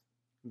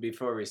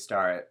Before we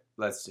start,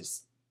 let's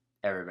just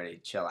everybody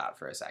chill out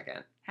for a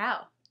second.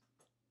 How?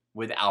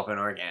 With Alpen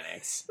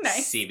Organics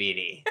Nice.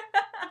 CBD.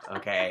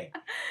 Okay.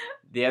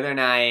 The other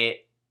night,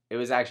 it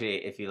was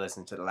actually, if you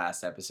listen to the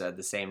last episode,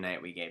 the same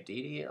night we gave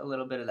Dee Dee a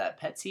little bit of that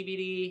pet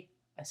CBD.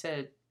 I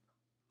said,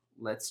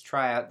 let's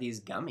try out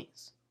these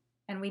gummies.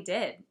 And we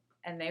did.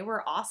 And they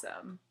were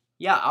awesome.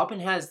 Yeah,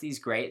 Alpen has these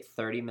great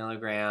 30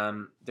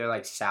 milligram, they're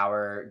like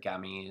sour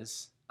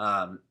gummies.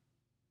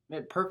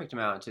 Perfect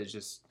amount to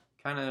just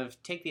kind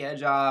of take the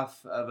edge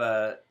off of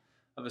a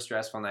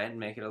stressful night and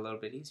make it a little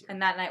bit easier.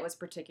 And that night was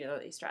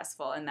particularly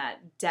stressful, and that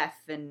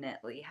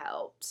definitely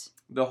helped.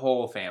 The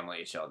whole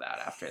family chilled out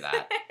after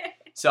that.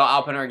 So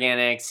Alpen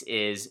Organics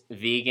is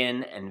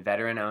vegan and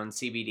veteran-owned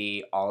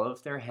CBD. All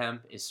of their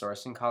hemp is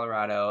sourced in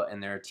Colorado,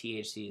 and their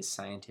THC is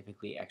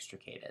scientifically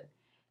extricated.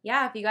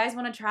 Yeah, if you guys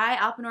want to try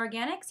Alpen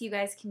Organics, you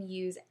guys can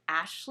use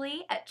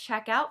Ashley at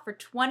checkout for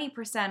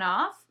 20%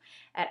 off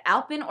at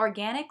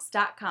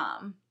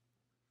alpenorganics.com.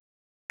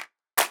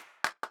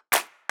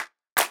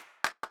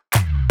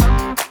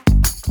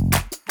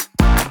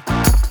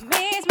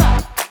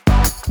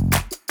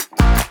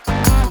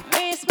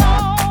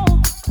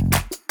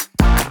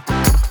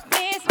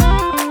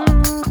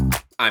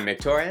 I'm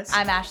Mick Torres.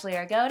 I'm Ashley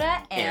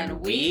Argoda,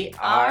 and we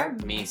are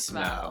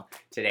Mismo.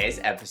 Today's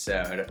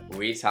episode,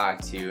 we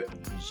talk to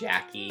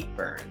Jackie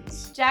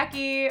Burns.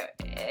 Jackie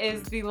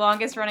is the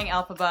longest running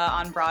Elphaba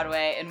on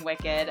Broadway in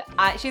Wicked.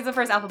 She's the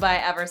first Elphaba I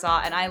ever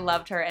saw, and I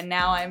loved her, and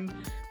now I'm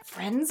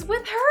friends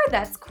with her?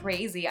 That's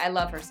crazy. I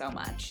love her so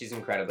much. She's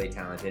incredibly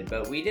talented,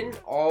 but we didn't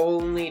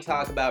only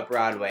talk about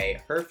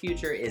Broadway. Her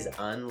future is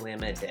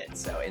unlimited,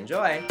 so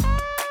enjoy.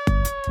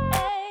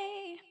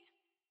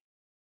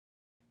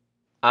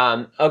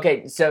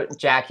 Okay, so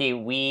Jackie,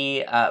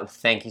 we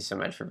thank you so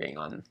much for being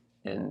on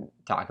and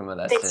talking with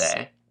us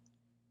today.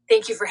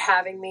 Thank you for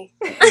having me.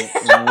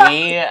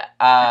 We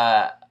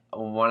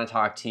want to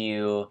talk to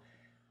you.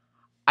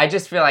 I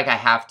just feel like I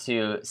have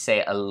to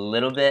say a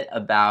little bit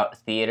about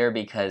theater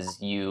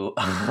because you,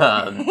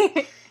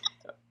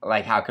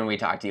 like, how can we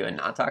talk to you and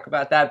not talk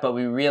about that? But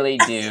we really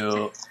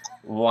do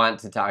want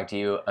to talk to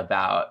you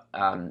about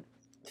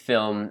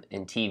film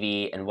and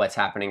TV and what's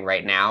happening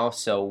right now.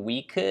 So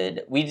we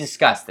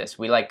discussed this.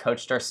 We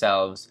coached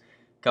ourselves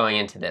going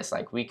into this.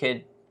 Like, we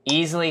could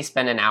easily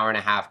spend an hour and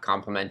a half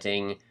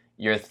complimenting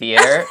your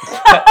theater,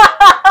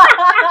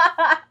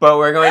 but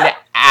we're going to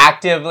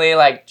actively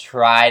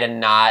try to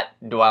not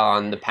dwell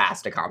on the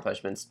past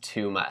accomplishments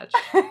too much.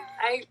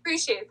 I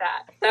appreciate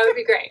that. That would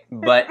be great.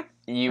 But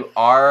you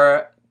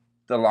are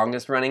the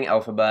longest running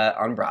Elphaba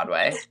on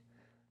Broadway.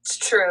 It's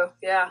true,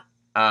 yeah.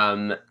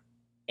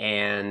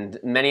 And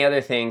many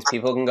other things.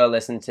 People can go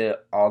listen to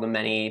all the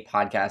many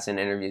podcasts and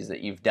interviews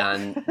that you've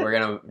done. We're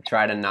going to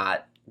try to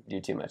not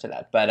do too much of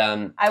that. But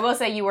I will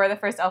say you were the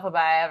first Elphaba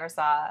I ever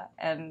saw,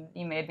 and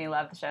you made me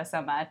love the show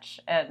so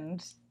much.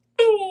 And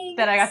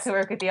then I got to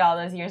work with you all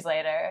those years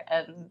later.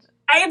 And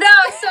I know,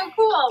 it's so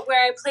cool,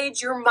 where I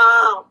played your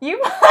mom.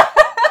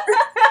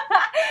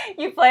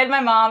 You played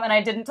my mom, and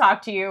I didn't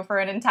talk to you for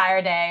an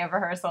entire day of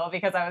rehearsal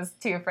because I was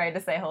too afraid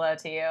to say hello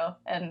to you.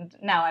 And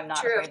now I'm not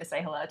afraid to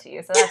say hello to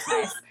you, so that's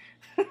nice.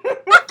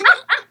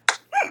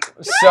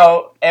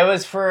 So it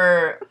was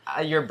for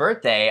your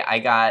birthday. I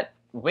got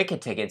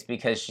Wicked tickets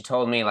because she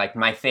told me,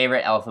 my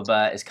favorite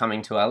Elphaba is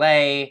coming to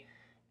LA.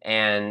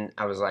 And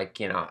I was like,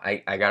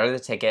 I got her the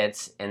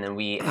tickets. And then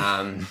we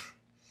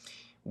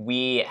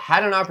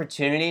had an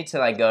opportunity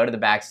to, go to the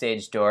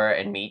backstage door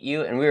and meet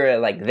you. And we were,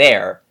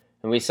 there.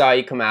 And we saw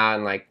you come out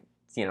and,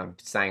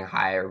 saying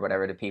hi or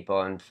whatever to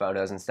people and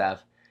photos and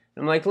stuff.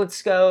 And I'm like,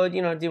 let's go, do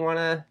you want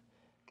to?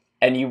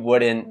 And you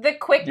wouldn't. The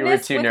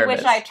quickness with nervous.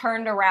 which I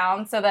turned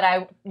around so that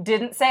I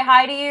didn't say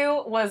hi to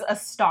you was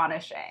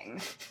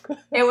astonishing.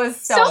 It was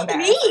so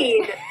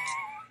mean.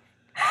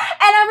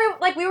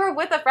 And we were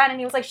with a friend, and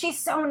he was like, she's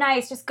so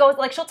nice. Just go,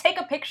 she'll take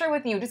a picture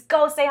with you. Just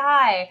go say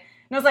hi.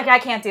 And I was like, I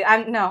can't do it.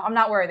 I'm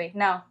not worthy.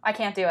 No, I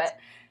can't do it.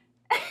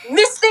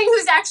 This thing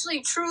who's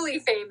actually truly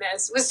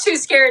famous was too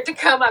scared to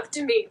come up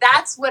to me.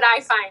 That's what I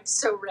find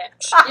so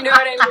rich. You know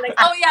what I mean?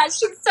 Oh yeah,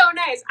 she's so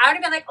nice. I would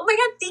have been like, oh my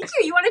god, thank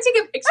you. You want to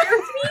take a picture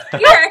with me?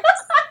 Here.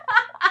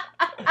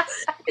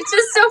 It's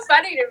just so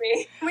funny to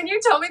me. When you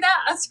told me that,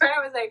 I swear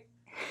I was like,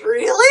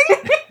 really?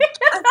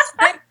 I was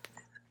like,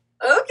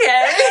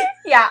 okay.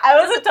 Yeah, I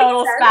was a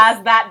total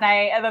spaz that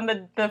night. And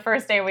then the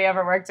first day we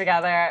ever worked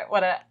together,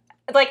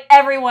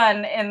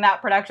 everyone in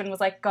that production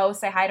was like, go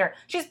say hi to her.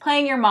 She's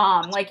playing your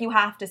mom. You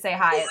have to say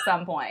hi at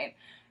some point.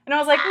 And I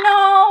was like,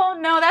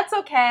 no, that's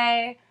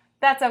okay.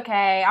 That's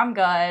okay. I'm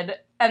good.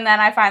 And then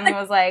I finally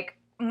was like,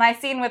 my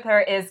scene with her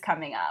is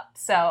coming up.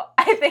 So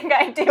I think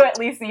I do at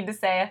least need to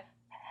say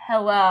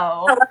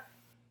hello.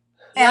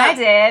 And I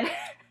did.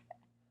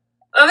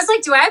 I was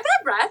like, do I have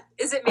bad breath?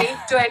 Is it me?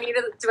 Do I need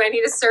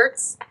a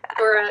Certs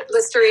or a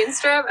Listerine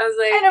strip? I was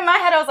like, and in my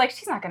head I was like,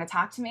 she's not going to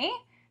talk to me.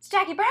 It's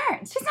Jackie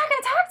Burns. She's not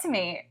going to talk to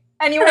me.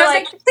 And you were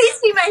like, please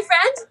be my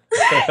friend.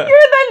 You're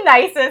the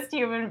nicest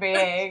human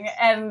being.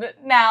 And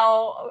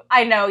now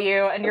I know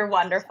you, and you're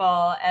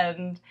wonderful.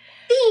 And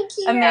Thank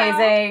you.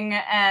 amazing,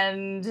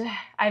 and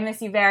I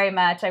miss you very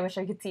much. I wish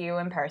I could see you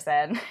in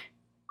person.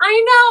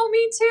 I know,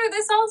 me too.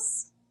 This all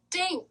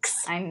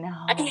stinks. I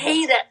know. I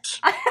hate it.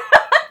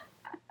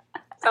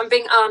 If I'm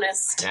being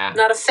honest. Yeah.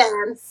 Not a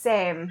fan.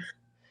 Same.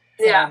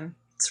 Yeah,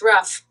 it's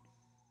rough.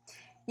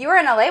 You were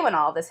in LA when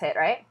all of this hit,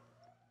 right?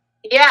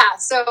 Yeah,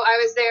 so I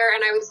was there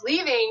and I was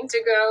leaving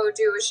to go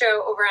do a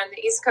show over on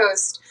the East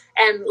Coast,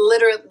 and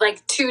literally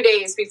like 2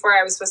 days before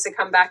I was supposed to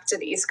come back to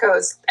the East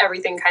Coast,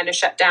 everything kind of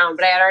shut down,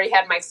 but I had already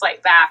had my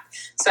flight back.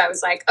 So I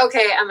was like,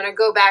 okay, I'm going to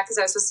go back because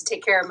I was supposed to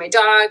take care of my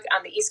dog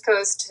on the East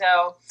Coast.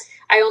 So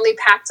I only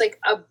packed like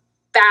a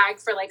bag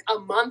for like a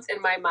month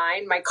in my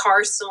mind. My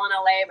car's still in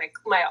LA.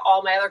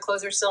 All my other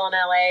clothes are still in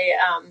LA.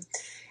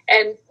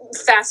 And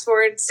fast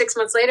forward 6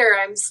 months later,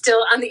 I'm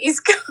still on the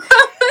East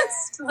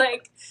Coast,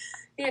 like,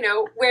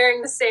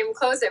 wearing the same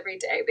clothes every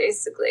day,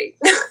 basically.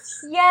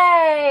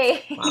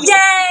 Yay! Wow.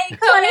 Yay!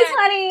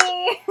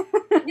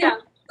 2020! Yeah,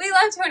 we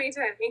love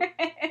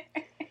 2020.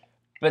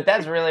 But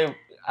that's really,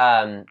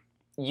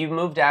 you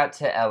moved out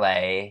to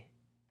LA,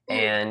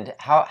 and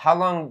how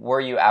long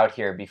were you out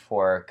here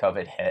before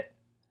COVID hit?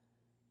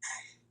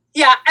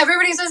 Yeah,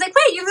 everybody's always like,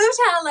 wait, you moved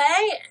to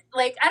LA?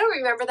 Like, I don't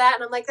remember that.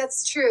 And I'm like,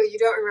 that's true. You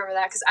don't remember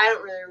that because I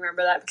don't really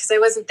remember that because I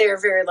wasn't there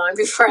very long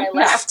before I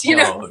left,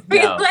 No.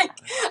 Like,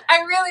 I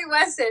really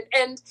wasn't.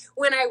 And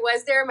when I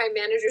was there, my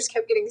managers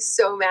kept getting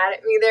so mad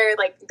at me there.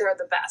 Like, they're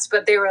the best.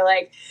 But they were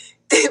like,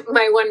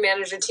 my one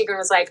manager, Tigran,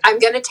 was like, I'm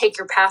going to take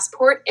your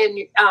passport and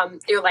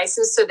your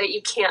license so that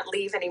you can't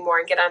leave anymore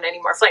and get on any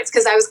more flights.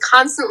 Because I was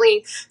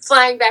constantly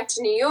flying back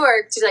to New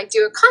York to like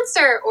do a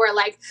concert or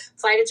like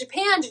fly to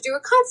Japan to do a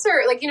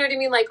concert. Like, you know what I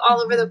mean? Like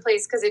all over the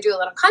place because I do a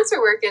lot of concert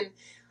work.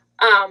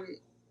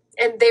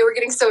 And they were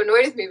getting so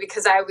annoyed with me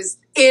because I was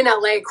in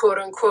LA, quote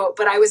unquote,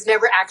 but I was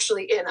never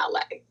actually in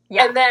LA.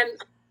 Yeah.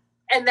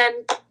 And then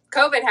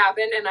COVID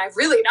happened and I've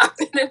really not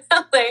been in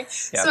LA. Yep.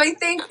 So I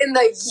think in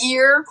the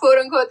year, quote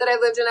unquote, that I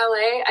lived in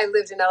LA, I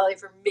lived in LA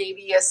for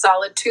maybe a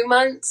solid 2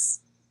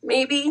 months,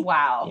 maybe.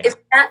 Wow. Yeah. If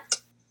that,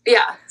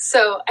 yeah.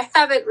 So I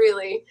haven't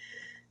really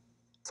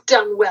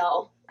done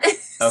well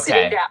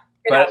sitting down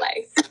in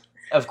LA.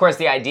 Of course,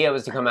 the idea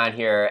was to come out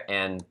here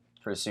and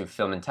pursue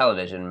film and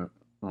television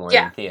more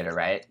than theater,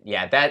 right?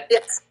 Yeah,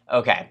 Yes.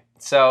 Okay.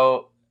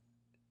 So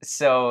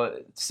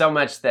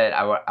much that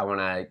I want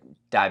to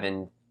dive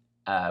in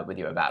with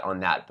you about on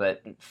that.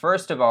 But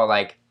first of all,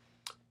 like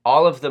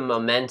all of the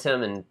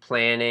momentum and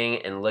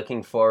planning and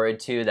looking forward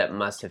to that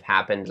must have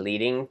happened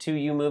leading to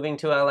you moving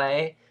to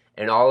LA,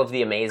 and all of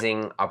the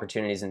amazing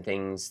opportunities and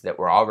things that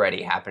were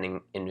already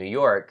happening in New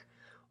York.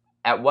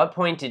 At what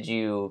point did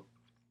you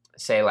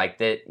say like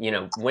that,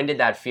 when did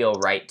that feel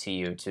right to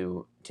you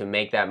to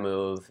make that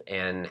move,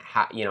 and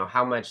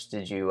how much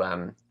did you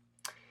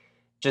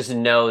just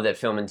know that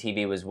film and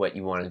TV was what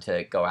you wanted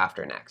to go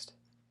after next?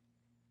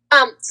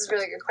 This is a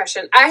really good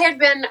question. I had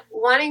been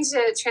wanting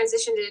to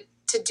transition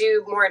to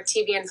do more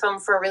TV and film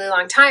for a really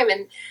long time.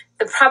 And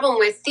the problem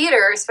with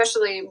theater,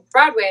 especially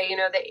Broadway,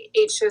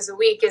 the 8 shows a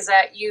week, is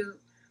that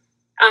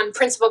on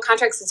principal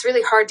contracts, it's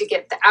really hard to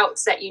get the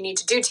outs that you need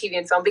to do TV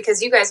and film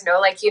because you guys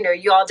know,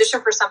 you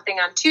audition for something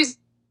on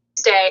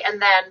Tuesday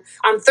and then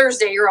on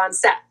Thursday you're on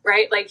set,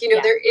 right?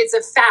 There is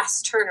a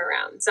fast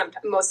turnaround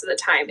most of the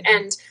time. Mm-hmm.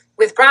 And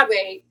with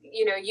Broadway,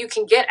 you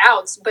can get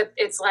outs, but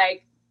it's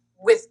like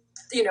with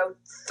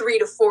 3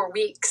 to 4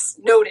 weeks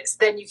notice,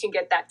 then you can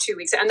get that 2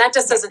 weeks. And that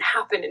just doesn't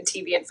happen in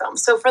TV and film.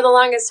 So for the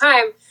longest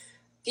time,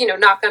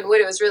 knock on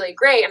wood, it was really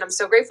great. And I'm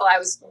so grateful. I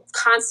was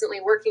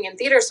constantly working in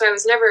theater. So I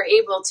was never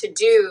able to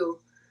do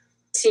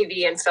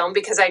TV and film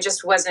because I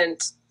just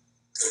wasn't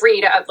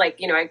free to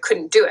I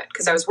couldn't do it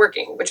because I was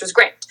working, which was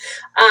great.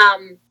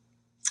 And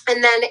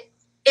then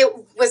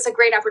it was a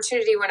great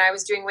opportunity when I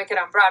was doing Wicked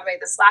on Broadway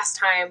this last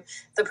time.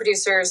 The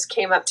producers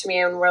came up to me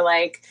and were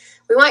like,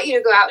 we want you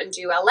to go out and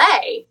do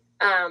LA.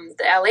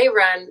 The LA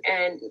run,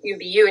 and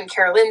you and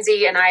Kara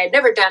Lindsay, and I had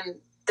never done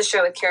the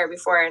show with Kara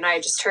before, and I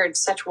had just heard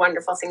such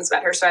wonderful things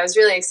about her, so I was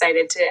really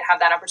excited to have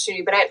that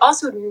opportunity. But I had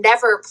also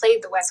never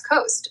played the West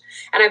Coast,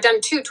 and I've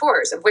done 2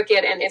 tours of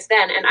Wicked and If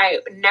Then, and I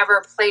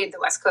never played the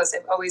West Coast.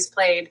 I've always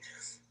played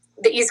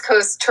the East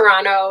Coast,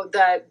 Toronto,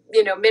 the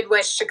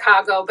Midwest,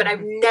 Chicago, but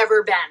I've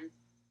never been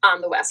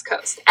on the West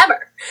Coast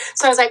ever.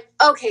 So I was like,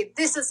 okay,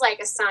 this is like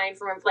a sign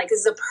this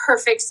is a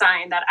perfect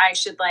sign that I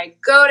should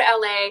go to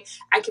LA.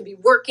 I can be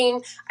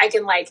working. I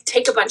can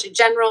take a bunch of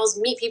generals,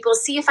 meet people,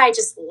 see if I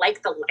just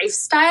like the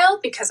lifestyle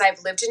because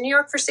I've lived in New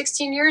York for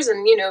 16 years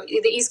and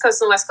the East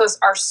Coast and the West Coast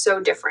are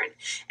so different.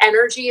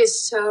 Energy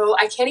is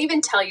I can't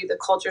even tell you the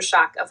culture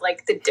shock of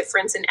the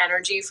difference in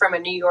energy from a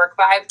New York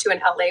vibe to an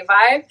LA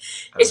vibe.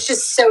 It's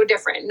just so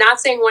different. Not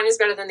saying one is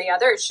better than the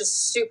other. It's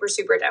just super,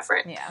 super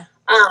different. Yeah.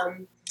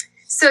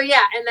 So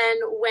yeah, and then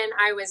when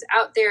I was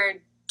out there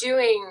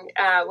doing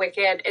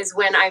Wicked is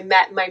when I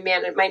met my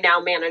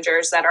now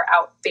managers that are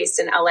based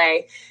in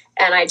LA,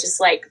 and I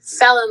just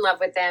fell in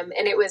love with them,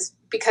 and it was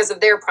because of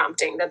their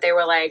prompting that they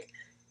were like,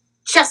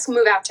 just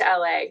move out to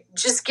LA.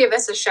 Just give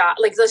us a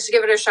shot. Like, let's just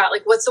give it a shot.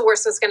 Like, what's the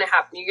worst that's going to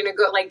happen? You're going to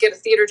go, like, get a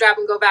theater job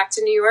and go back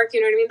to New York.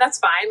 You know what I mean? That's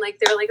fine. Like,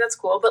 they're like, that's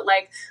cool. But,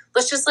 like,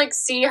 let's just, like,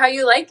 see how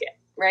you like it.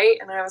 Right?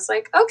 And I was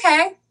like,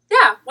 okay,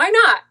 yeah, why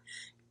not?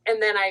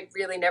 And then I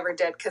really never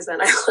did, because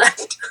then I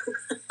left.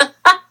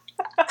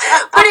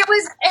 But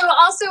it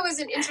also was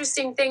an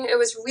interesting thing. It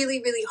was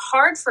really, really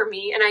hard for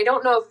me. And I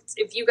don't know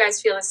if you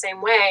guys feel the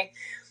same way.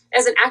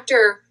 As an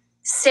actor,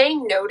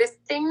 saying no to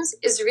things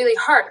is really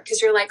hard,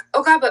 because you're like,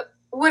 oh God, but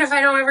what if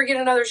I don't ever get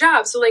another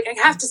job? So, like, I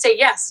have to say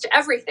yes to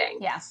everything.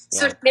 Yeah.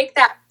 So to make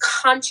that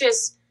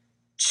conscious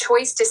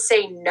choice to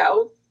say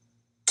no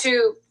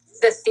to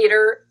the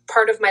theater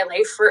part of my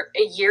life for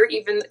a year,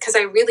 even because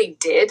I really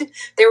did,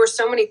 there were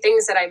so many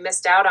things that I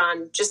missed out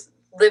on just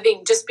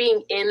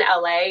being in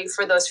LA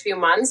for those few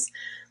months,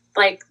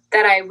 like,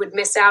 that I would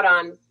miss out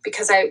on,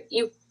 because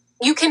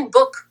you can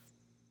book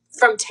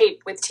from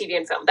tape with TV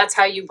and film. That's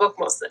how you book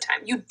most of the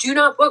time. You do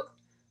not book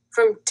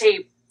from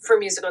tape for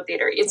musical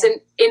theater. It's an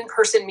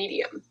in-person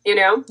medium, you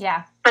know?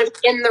 Yeah. I'm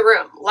in the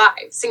room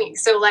live singing.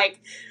 So, like,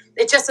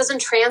 it just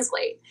doesn't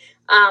translate.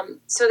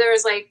 So there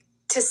was, like,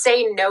 to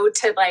say no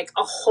to, like,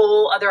 a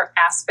whole other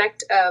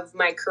aspect of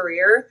my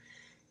career,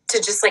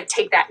 to just, like,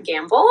 take that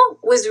gamble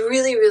was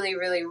really, really,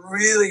 really,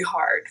 really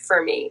hard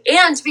for me.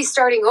 And to be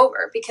starting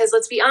over, because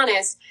let's be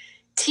honest,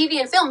 TV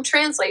and film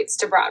translates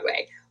to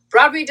Broadway.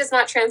 Broadway does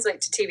not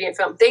translate to TV and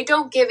film. They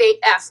don't give a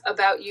F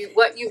about you,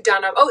 what you've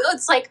done. Oh,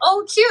 it's like,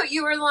 oh, cute,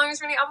 you were the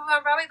longest running album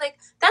on Broadway. Like,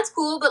 that's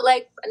cool, but,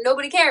 like,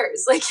 nobody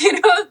cares. Like,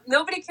 you know,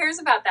 nobody cares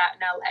about that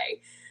in LA.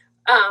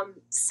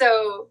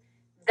 So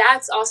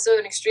that's also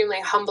an extremely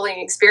humbling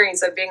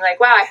experience of being like,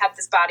 wow, I had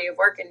this body of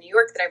work in New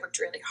York that I worked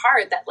really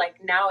hard that,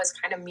 like, now is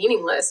kind of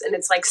meaningless, and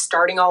it's like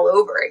starting all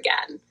over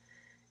again.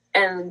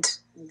 And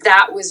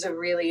that was a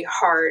really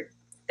hard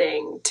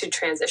thing to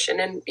transition.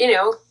 And, you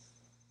know,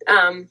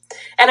 and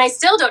I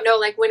still don't know,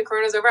 like, when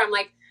Corona's over, I'm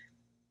like,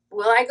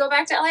 will I go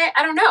back to LA?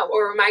 I don't know.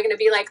 Or am I going to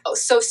be, like,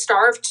 so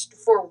starved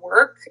for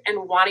work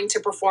and wanting to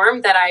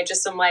perform that I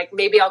just am like,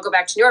 maybe I'll go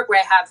back to New York,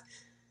 where I have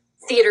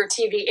theater,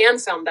 TV,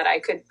 and film that I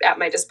could at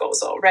my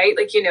disposal, right?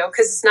 Like, you know,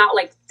 because it's not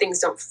like things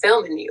don't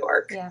film in New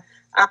York. Yeah.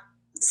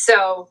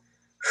 So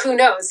who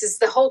knows? Is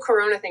the whole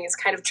Corona thing has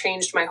kind of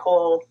changed my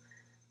whole,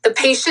 the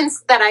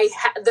patience that I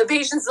had, the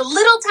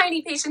little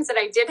tiny patience that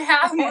I did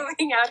have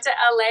moving out to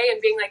LA and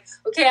being like,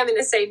 okay, I'm going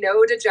to say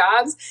no to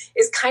jobs,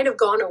 is kind of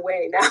gone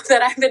away now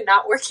that I've been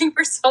not working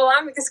for so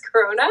long because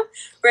Corona,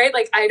 right?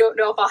 Like, I don't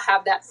know if I'll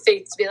have that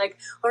faith to be like,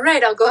 all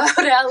right, I'll go out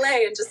to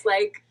LA and just,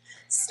 like,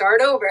 start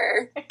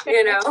over,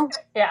 you know?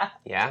 Yeah.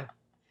 Yeah.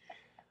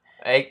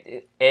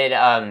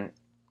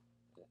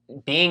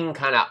 Being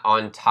kind of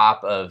on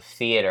top of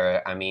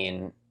theater, I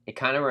mean, it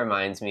kind of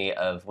reminds me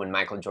of when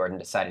Michael Jordan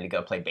decided to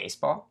go play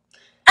baseball.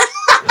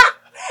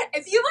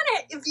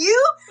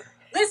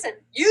 Listen,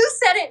 you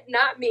said it,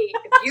 not me.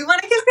 If you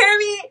want to compare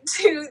me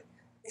to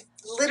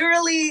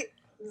literally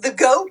the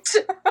GOAT,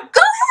 go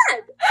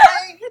ahead.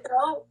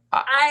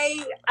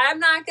 I'm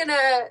not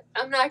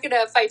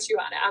gonna fight you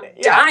on it. I'm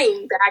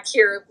dying back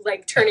here,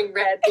 like, turning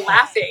red,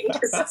 laughing,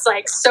 because it's,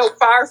 like, so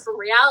far from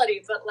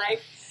reality. But,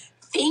 like,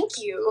 thank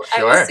you. Sure.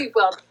 I will sleep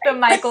well tonight. The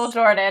Michael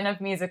Jordan of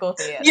musical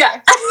theater.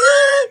 Yeah.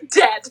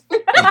 Dead.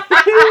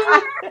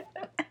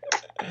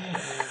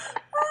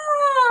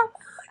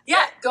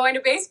 Yeah, going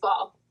to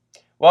baseball.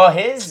 Well,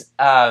 his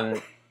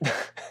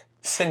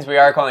since we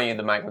are calling you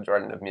the Michael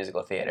Jordan of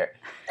musical theater,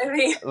 I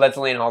mean, let's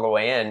lean all the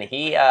way in.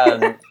 He,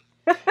 I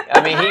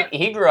mean,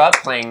 he grew up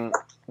playing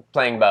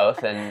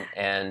both,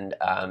 and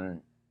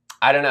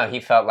I don't know. He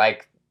felt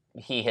like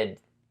he had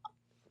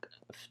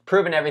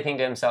proven everything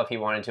to himself he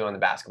wanted to on the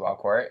basketball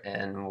court,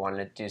 and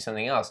wanted to do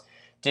something else.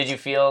 Did you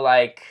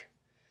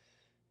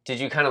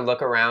kind of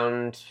look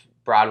around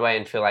Broadway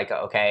and feel like,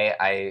 okay,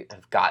 I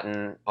have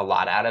gotten a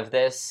lot out of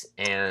this,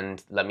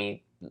 and let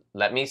me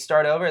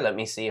start over. Let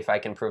me see if I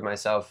can prove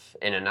myself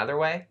in another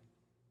way?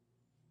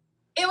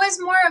 It was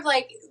more of,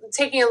 like,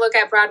 taking a look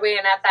at Broadway,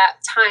 and at that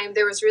time,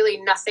 there was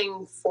really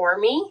nothing for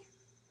me,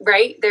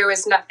 right? There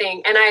was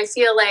nothing. And I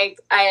feel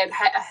like I had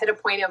hit a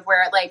point of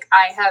where, like,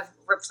 I have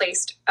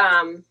replaced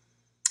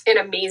in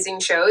amazing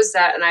shows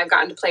and I've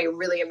gotten to play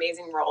really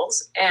amazing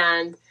roles.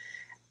 And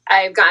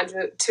I've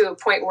gotten to a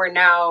point where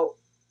now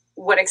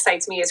what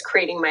excites me is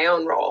creating my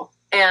own role.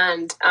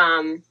 And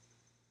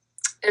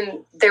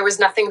there was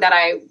nothing that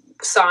I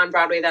saw on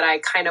Broadway that I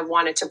kind of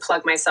wanted to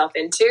plug myself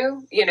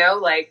into, you know,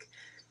 like,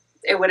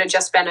 it would have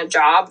just been a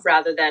job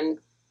rather than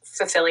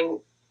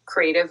fulfilling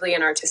creatively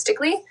and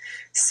artistically.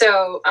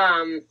 So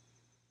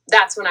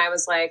that's when I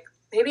was like,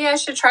 maybe I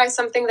should try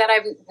something that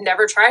I've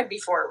never tried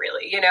before,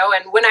 really, you know?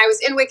 And when I was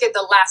in Wicked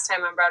the last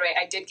time on Broadway,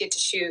 I did get to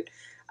shoot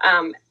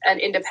an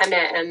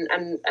independent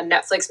and a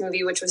Netflix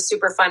movie, which was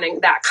super fun.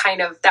 And that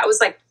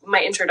was like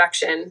my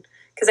introduction,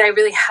 because I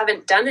really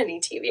haven't done any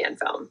TV and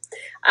film.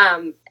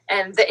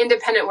 And the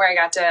independent where I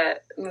got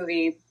to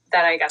movie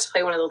that I got to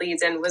play one of the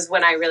leads in was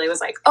when I really was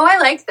like, oh, I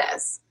like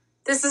this.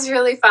 This is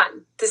really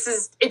fun.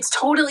 It's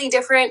totally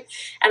different.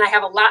 And I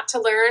have a lot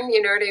to learn,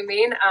 you know what I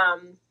mean?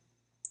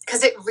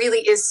 because it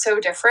really is so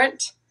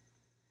different.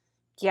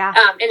 Yeah.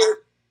 And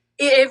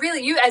it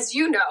really, as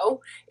you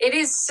know, it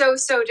is so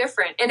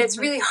different. And it's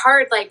really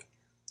hard, like,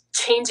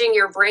 changing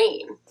your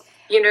brain.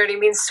 You know what I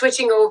mean?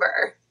 Switching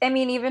over. I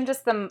mean, even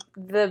just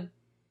the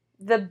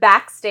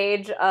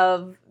backstage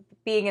of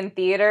being in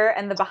theater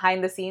and the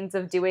behind the scenes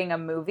of doing a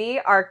movie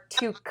are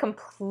two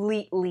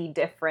completely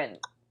different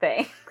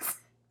things.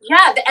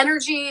 Yeah, the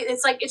energy,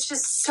 it's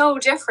just so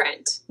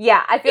different.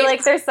 Yeah, I feel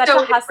like there's such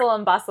a hustle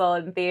and bustle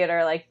in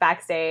theater, like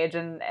backstage,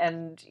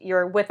 and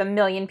you're with a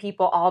million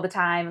people all the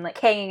time and like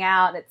hanging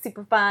out, and it's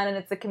super fun and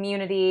it's a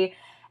community.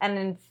 And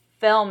in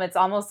film, it's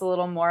almost a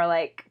little more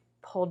like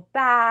pulled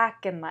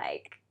back and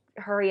like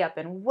hurry up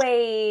and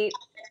wait.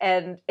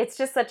 And it's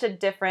just such a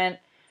different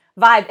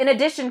vibe. In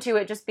addition to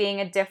it just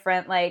being a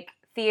different like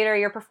theater,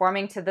 you're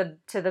performing to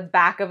the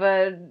back of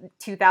a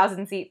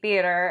 2,000 seat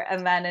theater,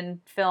 and then in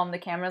film the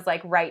camera's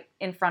like right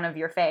in front of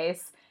your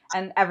face,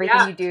 and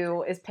everything you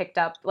do is picked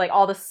up, like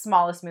all the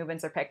smallest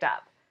movements are picked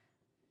up.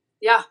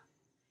 Yeah.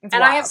 It's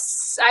and wild.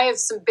 I have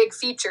some big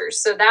features,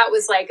 so that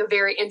was like a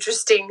very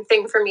interesting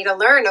thing for me to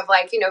learn, of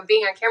like, you know,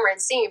 being on camera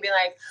and seeing and be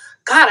like,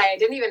 God, I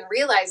didn't even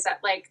realize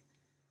that, like,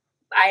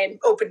 I had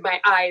opened my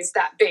eyes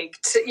that big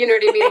to, you know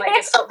what I mean? Like,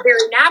 it felt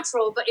very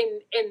natural, but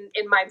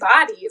in my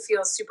body, it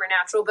feels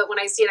supernatural. But when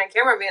I see it on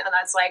camera, man,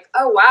 that's like,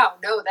 oh, wow,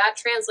 no, that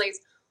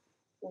translates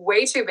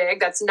way too big.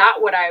 That's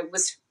not what I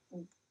was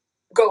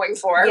going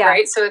for,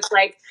 right? So it's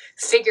like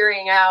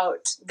figuring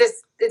out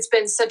this, it's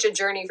been such a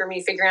journey for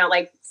me, figuring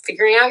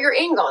out your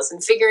angles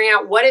and figuring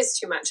out what is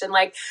too much. And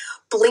like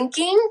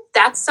blinking,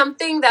 that's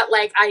something that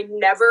like I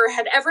never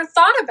had ever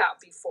thought about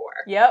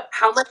before. Yep.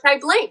 How much I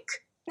blink.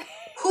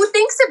 Who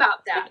thinks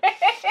about that?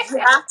 You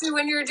have to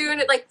when you're doing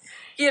it, like,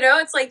 you know,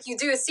 it's like you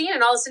do a scene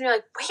and all of a sudden you're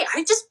like, wait,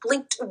 I just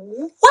blinked. Why am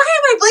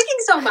I blinking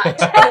so much?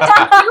 And it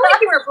didn't feel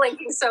like you were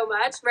blinking so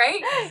much,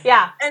 right?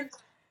 Yeah. And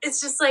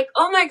it's just like,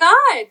 oh my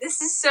God,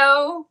 this is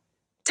so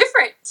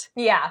different.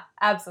 Yeah,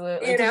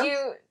 absolutely. You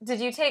know? Did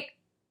you take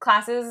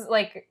classes,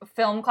 like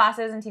film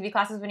classes and TV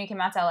classes when you came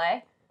out to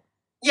LA?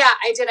 Yeah,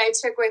 I did. I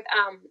took with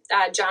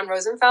John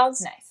Rosenfeld.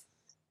 Nice.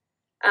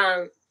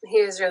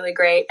 He was really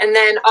great. And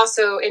then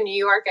also in New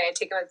York, I had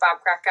taken with Bob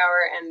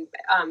Krakauer and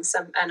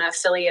an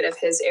affiliate of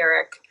his,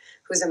 Eric,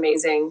 who's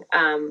amazing.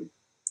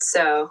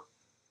 So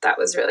that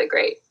was really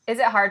great. Is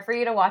it hard for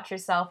you to watch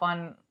yourself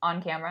on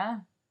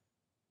camera?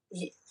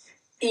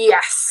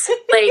 Yes.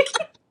 Like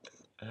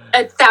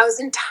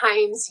 1,000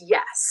 times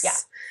yes.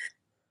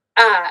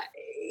 Yeah.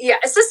 Yeah,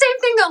 it's the same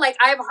thing though. Like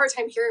I have a hard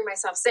time hearing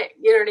myself sing.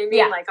 You know what I mean?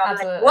 Yeah, like I'm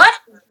absolutely. like, what?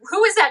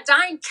 Who is that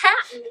dying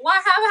cat? And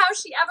how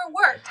she ever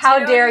worked? How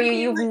you know dare what I you?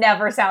 mean? You've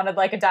never sounded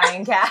like a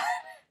dying cat.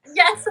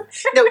 Yes.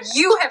 No,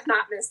 you have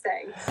not missed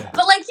things.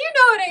 But like, you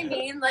know what I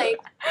mean? Like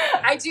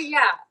I do.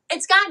 Yeah,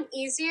 it's gotten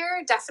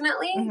easier,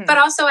 definitely. Mm-hmm. But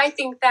also, I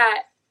think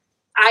that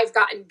I've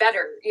gotten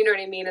better. You know what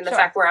I mean? And the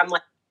fact where I'm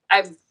like,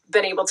 I've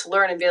been able to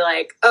learn and be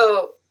like,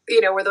 oh, you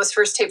know, where those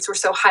first tapes were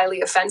so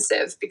highly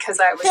offensive because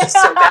I was just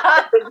so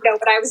bad at you know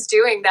what I was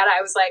doing, that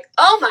I was like,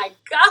 oh my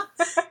God,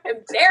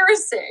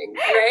 embarrassing,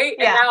 right?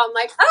 Yeah. And now I'm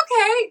like,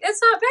 okay, it's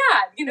not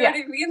bad. You know what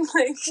I mean?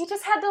 Like, you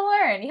just had to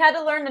learn. You had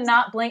to learn to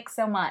not blink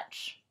so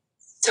much.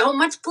 So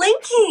much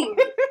blinking.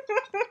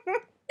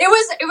 It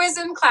was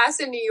in class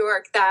in New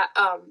York that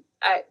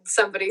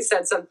somebody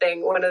said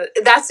something.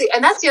 That's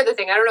the other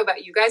thing. I don't know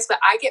about you guys, but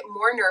I get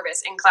more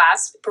nervous in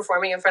class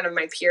performing in front of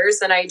my peers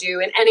than I do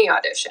in any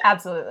audition.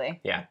 Absolutely.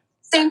 Yeah.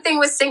 Same thing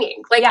with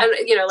singing. Like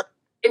you know,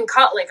 in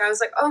college, I was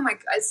like, oh my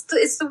God,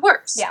 it's the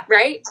worst. Yeah.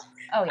 Right.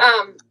 Oh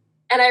yeah.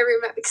 And I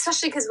remember,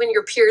 especially because when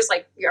your peers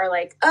like are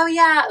like, oh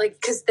yeah, like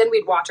because then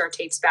we'd watch our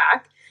tapes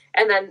back.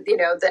 And then, you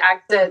know,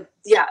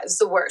 it's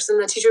the worst.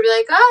 And the teacher would be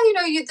like, oh, you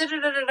know, you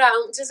da-da-da-da-da.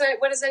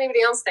 What does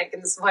anybody else think?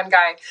 And this one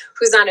guy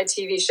who's on a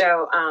TV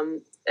show,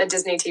 a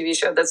Disney TV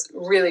show that's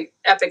really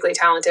epically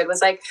talented,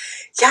 was like,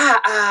 yeah,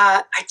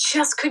 I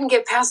just couldn't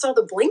get past all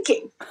the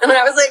blinking. And then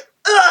I was like,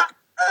 ugh.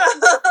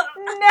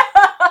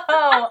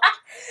 No.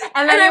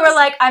 And then you were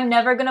like, I'm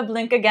never going to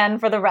blink again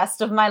for the rest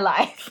of my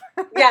life.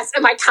 Yes,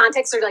 and my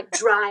contacts are like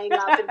drying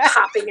up and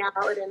popping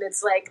out, and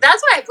it's like,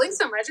 that's why I blink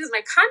so much, because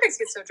my contacts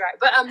get so dry.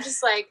 But I'm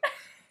just like,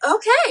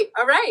 okay,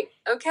 all right,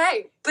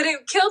 okay. But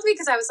it killed me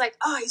because I was like,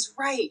 oh, he's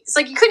right. It's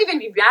like you couldn't even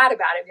be mad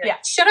about it. Be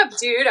like, shut up,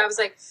 dude. I was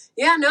like,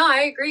 yeah, no,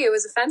 I agree. It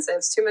was offensive.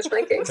 It's too much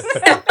blinking.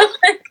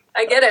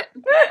 I get it.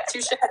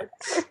 Touche.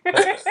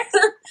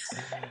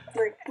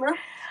 Like, well,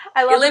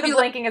 I love that the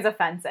blinking is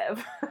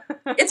offensive.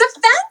 It's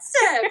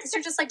offensive because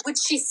you're just like, would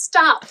she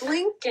stop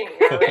blinking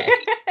already?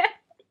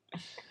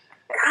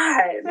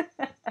 God.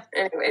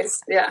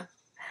 Anyways, yeah.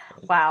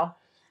 Wow.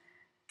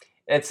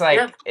 It's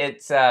like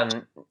it's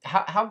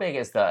how big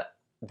is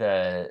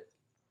the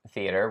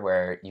theater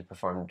where you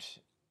performed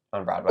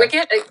on Broadway?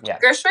 Wicked,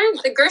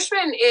 Gershwin. The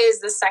Gershwin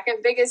is the second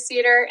biggest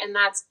theater, and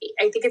that's,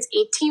 I think it's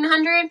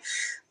 1,800.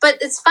 But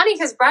it's funny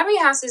because Broadway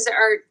houses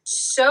are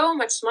so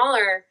much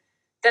smaller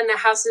than the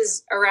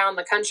houses around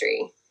the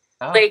country.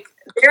 Oh. Like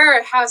there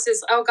are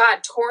houses. Oh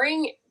God,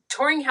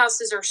 touring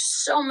houses are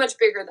so much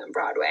bigger than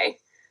Broadway.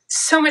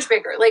 so much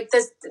bigger. Like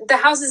the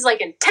houses like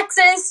in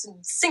Texas,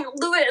 St.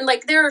 Louis, and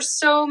like there are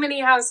so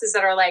many houses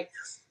that are like,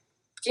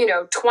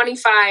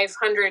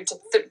 2,500 to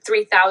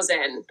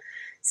 3,000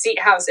 seat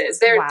houses.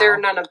 There are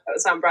none of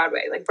those on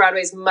Broadway. Like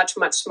Broadway is much,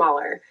 much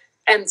smaller.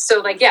 And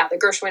so like, yeah, the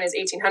Gershwin is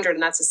 1,800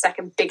 and that's the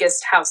second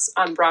biggest house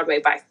on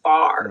Broadway by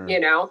far,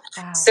 Wow.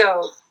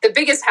 So the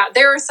biggest house,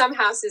 there are some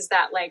houses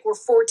that like were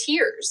 4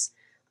 tiers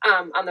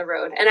on the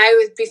road. And I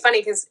would be funny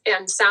because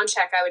in sound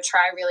check, I would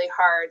try really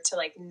hard to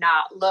like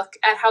not look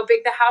at how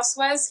big the house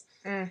was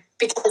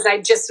because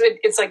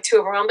it's like too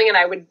overwhelming. And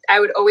I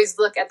would always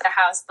look at the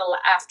house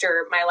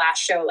after my last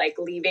show, like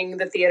leaving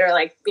the theater,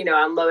 like,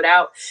 on load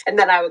out. And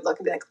then I would look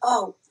and be like,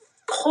 oh,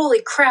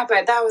 holy crap,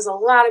 that was a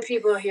lot of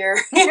people here.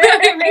 You know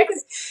what I mean?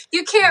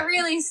 You can't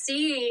really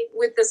see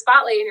with the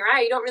spotlight in your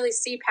eye. You don't really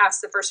see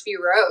past the first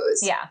few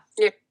rows. Yeah.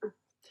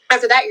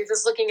 After that, you're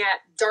just looking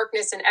at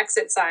darkness and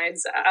exit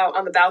signs out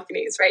on the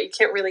balconies, right? You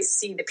can't really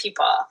see the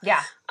people.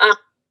 Yeah.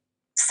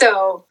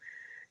 So,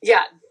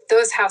 yeah,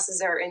 those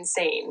houses are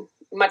insane.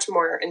 Much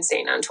more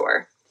insane on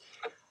tour.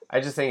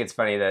 I just think it's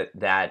funny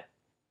that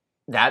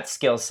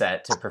skill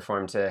set to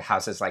perform to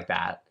houses like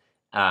that,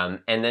 and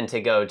then to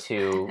go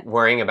to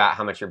worrying about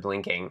how much you're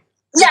blinking.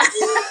 Yeah.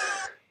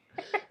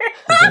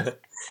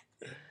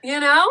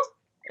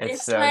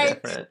 It's so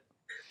like... different.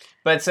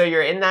 But so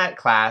you're in that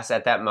class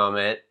at that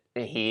moment.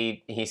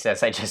 He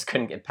says, I just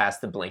couldn't get past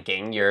the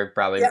blinking. You're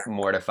probably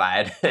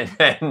mortified.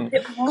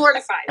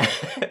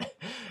 Mortified.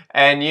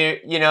 And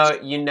you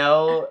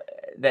know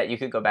that you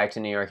could go back to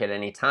New York at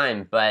any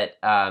time. But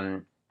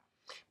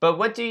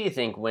what do you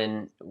think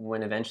when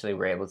eventually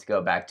we're able to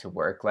go back to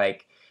work?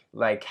 Like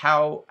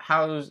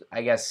how's,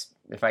 I guess,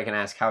 if I can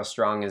ask, how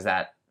strong is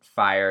that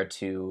fire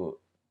to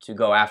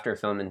go after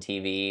film and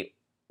TV,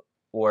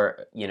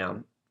 or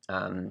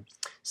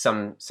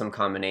some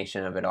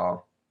combination of it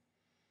all?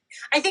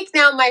 I think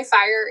now my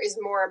fire is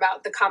more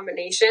about the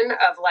combination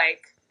of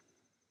like,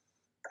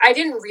 I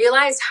didn't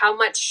realize how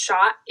much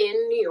shot in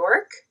New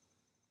York.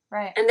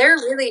 Right. And there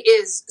really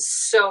is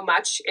so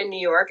much in New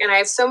York. And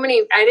I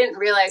didn't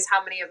realize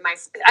how many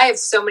I have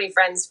so many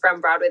friends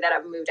from Broadway that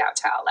have moved out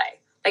to LA.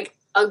 Like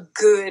a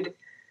good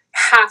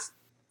half,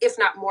 if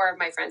not more of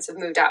my friends have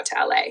moved out to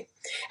LA.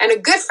 And a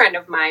good friend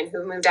of mine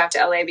who moved out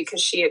to LA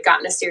because she had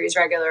gotten a series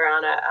regular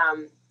on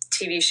a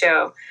TV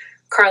show,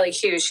 Carly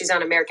Hughes, she's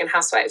on American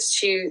Housewives.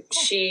 She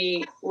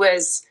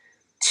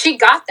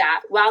got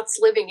that whilst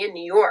living in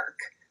New York,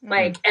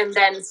 like, and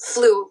then they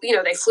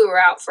flew her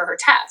out for her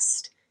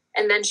test,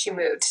 and then she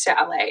moved to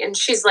LA. And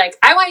she's like,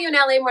 I want you in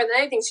LA more than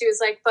anything. She was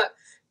like, but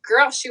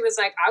girl, she was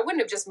like, I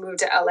wouldn't have just moved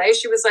to LA.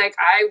 She was like,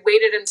 I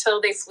waited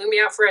until they flew me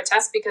out for a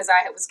test because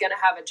I was going to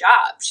have a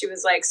job. She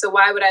was like, so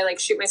why would I like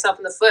shoot myself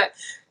in the foot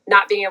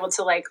not being able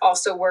to like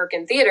also work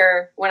in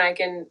theater when I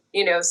can,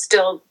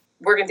 still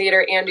work in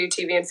theater and do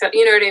TV and film,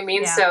 you know what I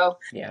mean? Yeah. So,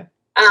 yeah.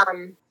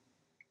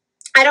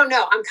 I don't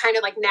know. I'm kind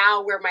of like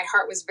now where my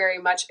heart was very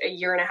much a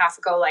year and a half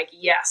ago, like,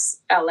 yes,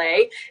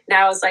 LA.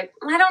 Now I was like,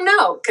 I don't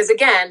know. Cause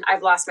again,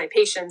 I've lost my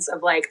patience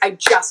of like, I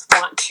just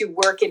want to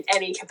work in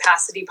any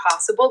capacity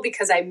possible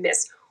because I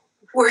miss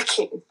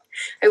working.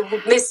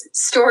 I miss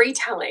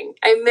storytelling.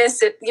 I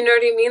miss it. You know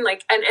what I mean?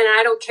 Like, and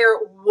I don't care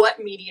what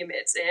medium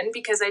it's in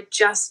because I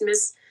just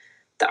miss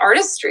the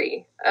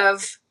artistry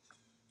of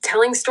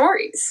telling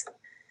stories.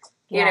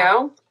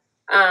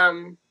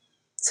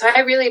 So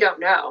I really don't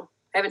know.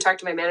 I haven't talked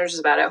to my managers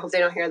about it. I hope they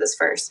don't hear this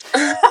first.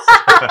 They're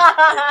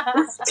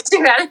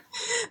gonna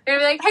be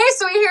like, hey,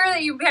 so we hear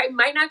that you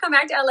might not come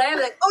back to LA. I'm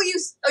like,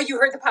 you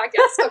heard the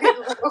podcast. Okay,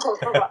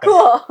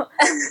 cool.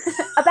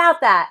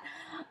 About that.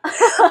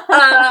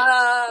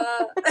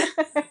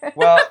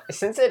 Well,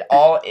 since it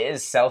all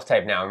is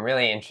self-tape now, I'm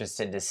really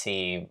interested to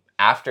see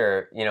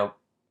after,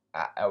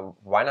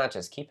 why not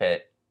just keep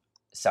it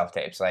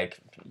self-tapes? Like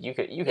you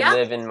could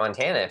live in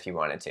Montana if you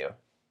wanted to,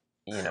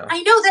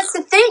 I know, that's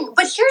the thing,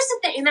 but here's the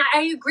thing, and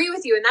I agree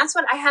with you, and that's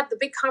what I had the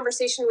big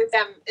conversation with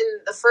them in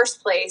the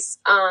first place,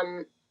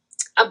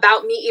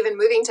 about me even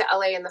moving to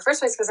LA in the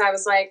first place, because I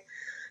was like,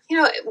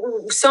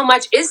 so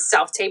much is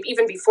self-tape.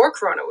 Even before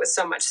Corona was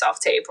so much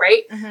self-tape,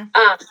 right? Mm-hmm.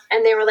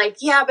 And they were like,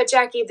 yeah, but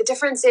Jackie, the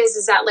difference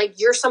is that like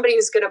you're somebody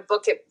who's going to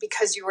book it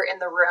because you were in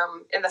the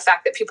room, and the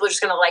fact that people are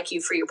just going to like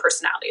you for your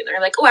personality, and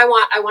they're like, oh, I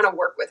want to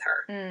work with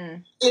her.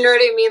 Mm. You know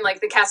what I mean? Like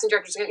the casting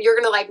director's you're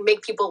going to like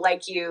make people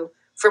like you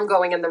from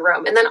going in the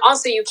room, and then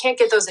also you can't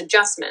get those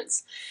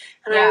adjustments.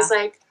 And I was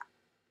like,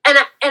 and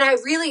I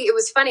really, it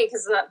was funny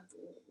because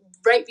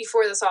right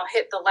before this all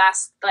hit, the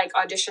last like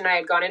audition I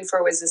had gone in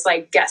for was this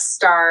like guest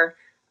star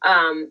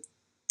on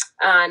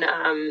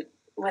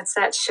what's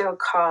that show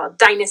called,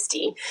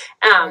 Dynasty,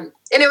 and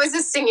it was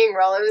a singing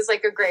role. It was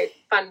like a great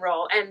fun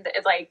role, and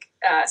like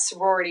a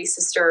sorority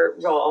sister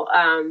role,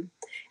 and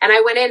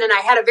I went in and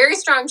I had a very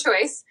strong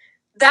choice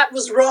that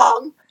was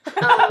wrong.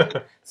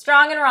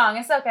 Strong and wrong.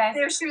 It's okay.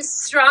 She was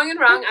strong and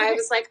wrong. I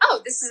was like,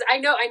 oh, this is, I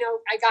know, I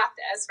got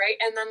this, right?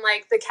 And then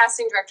like the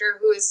casting director,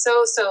 who is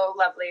so, so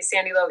lovely,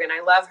 Sandy Logan,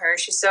 I love her,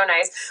 she's so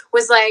nice,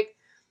 was like,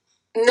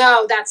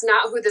 no, that's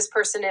not who this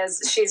person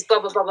is. She's blah,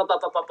 blah, blah, blah, blah,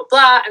 blah, blah, blah,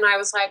 blah. And I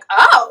was like,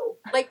 oh,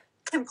 like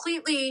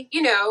completely,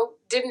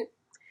 didn't.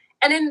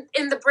 And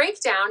in the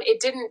breakdown, it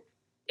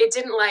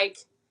didn't like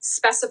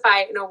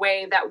specify in a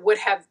way that would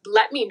have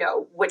let me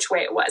know which way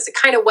it was. It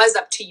kind of was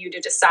up to you to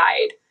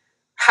decide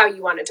how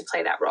you wanted to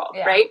play that role,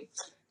 right?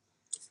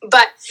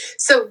 But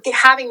so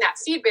having that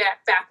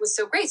feedback back was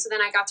so great. So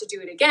then I got to do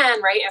it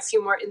again, right? A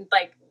few more,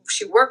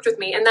 she worked with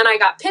me, and then I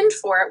got pinned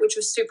for it, which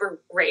was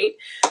super great.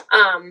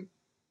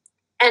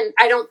 And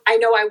I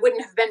know I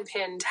wouldn't have been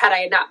pinned had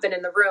I not been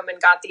in the room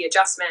and got the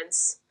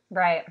adjustments.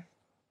 Right.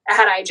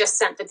 Had I just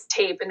sent the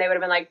tape, and they would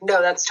have been like,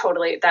 no,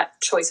 that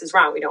choice is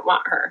wrong. We don't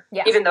want her.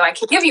 Yeah. Even though I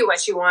can give you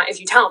what you want if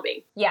you tell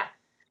me. Yeah.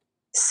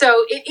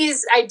 So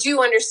I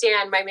do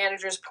understand my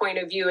manager's point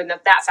of view and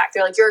that fact.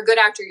 They're like, you're a good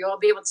actor. You'll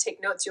be able to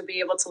take notes. You'll be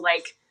able to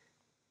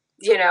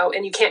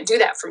and you can't do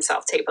that from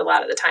self-tape a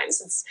lot of the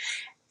times.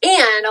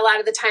 And a lot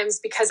of the times,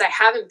 because I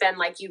haven't been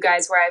like you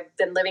guys where I've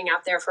been living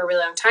out there for a really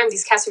long time,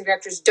 these casting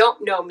directors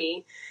don't know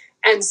me.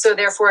 And so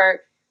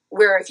therefore,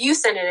 where if you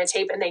send in a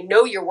tape and they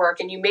know your work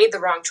and you made the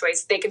wrong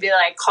choice, they can be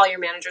like, call your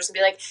managers and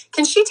be like,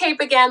 can she tape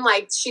again?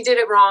 Like, she did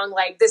it wrong.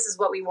 Like, this is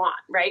what we want,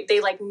 right? They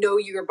know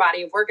your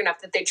body of work enough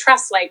that they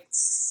trust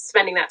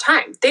spending that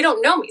time. They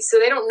don't know me, so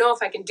they don't know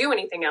if I can do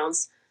anything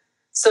else.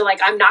 So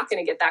I'm not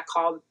going to get that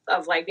call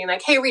of being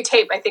like, hey,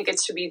 retape. I think it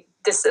should be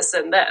this, this,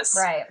 and this.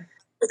 Right.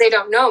 But they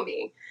don't know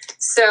me.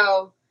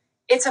 So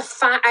it's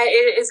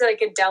it is a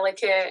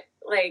delicate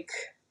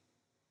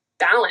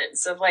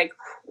balance of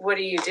what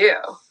do you do?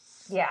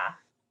 Yeah.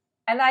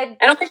 And I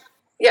don't think,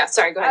 yeah,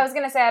 sorry, go ahead. I was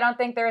going to say, I don't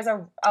think there is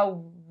a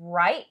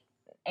right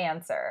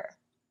answer.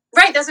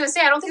 Right. That's what I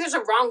say. I don't think there's a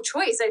wrong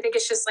choice. I think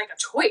it's just a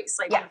choice,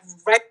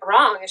 right or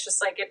wrong. It's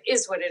just it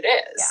is what it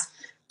is.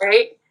 Yeah.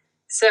 Right.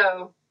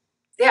 So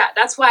yeah,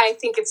 that's why I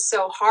think it's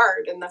so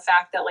hard in the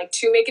fact that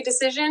to make a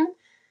decision,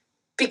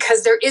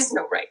 because there is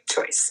no right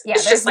choice. Yeah,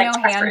 it's there's just no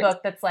preference.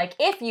 Handbook that's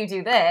if you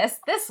do this,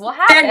 this will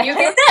happen. Then you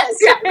get this.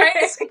 Yeah, right?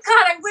 It's God,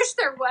 I wish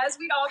there was.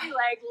 We'd all be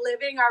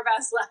living our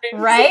best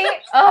lives.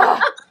 Right? Oh,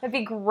 that'd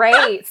be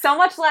great. So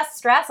much less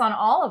stress on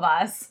all of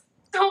us.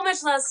 So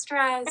much less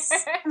stress.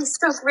 It's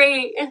so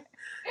great.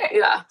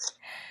 Yeah.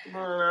 I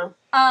don't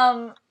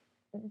know.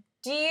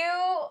 Do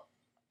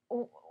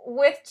you,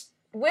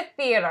 with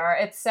theater,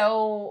 it's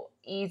so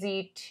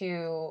easy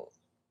to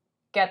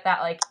get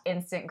that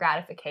instant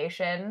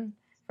gratification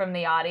from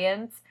the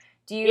audience.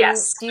 Do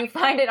you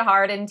find it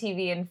hard in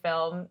TV and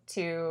film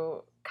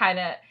to kind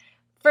of,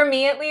 for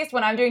me at least,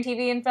 when I'm doing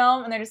TV and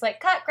film and they're just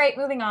cut, great,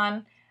 moving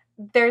on,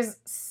 because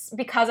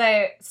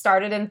I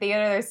started in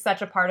theater, there's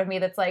such a part of me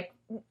that's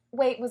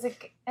wait,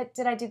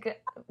 did I do good?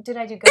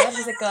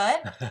 Was it good?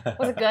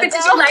 Was it good? Did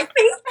you like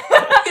me?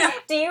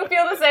 Do you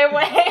feel the same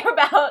way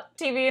about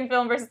TV and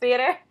film versus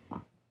theater?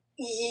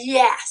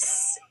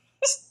 Yes.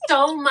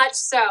 So much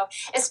so.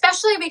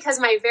 Especially because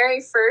my very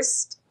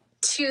first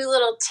two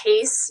little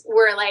tastes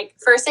were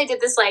first I did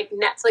this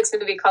Netflix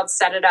movie called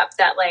Set It Up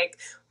that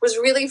was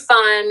really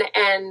fun,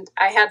 and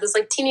I had this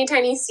teeny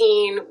tiny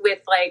scene with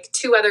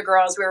two other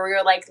girls where we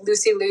were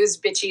Lucy Lou's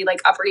bitchy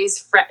Upper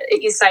East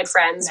Side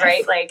friends,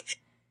 nice. Right?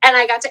 And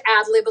I got to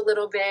ad lib a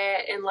little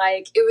bit, and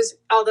it was,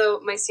 although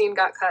my scene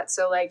got cut,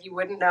 so you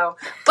wouldn't know,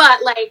 but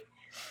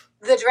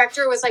the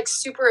director was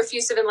super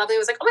effusive and lovely. It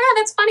was oh my God,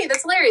 that's funny.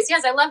 That's hilarious.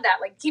 Yes, I love that.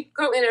 Keep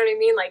going. You know what I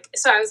mean?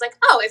 So I was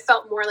oh, it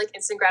felt more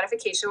instant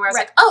gratification where I was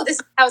right. Oh, this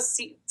is how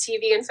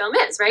TV and film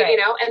is, right?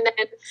 And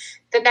then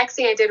the next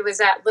thing I did was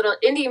that little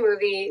indie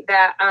movie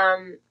that,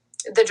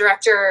 the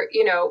director,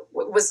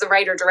 was the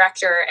writer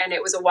director, and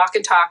it was a walk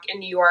and talk in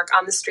New York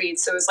on the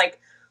streets. So it was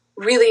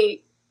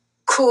really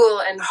cool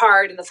and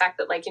hard in the fact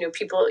that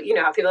people,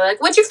 how people are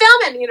what you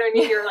filming, and you're in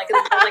a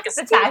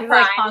the tag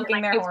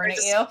honking their horn at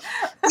you.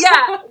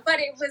 Yeah, but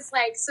it was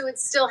so it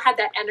still had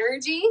that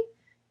energy,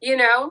 and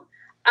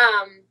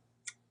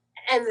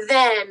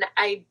then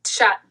I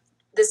shot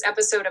this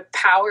episode of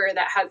Power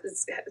that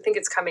has, I think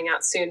it's coming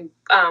out soon,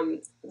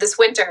 this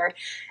winter,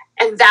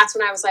 and that's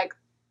when I was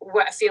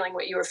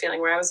what you were feeling,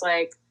 where I was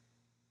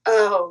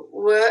oh,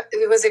 what,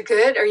 was it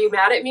good? Are you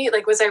mad at me?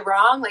 Was I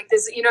wrong?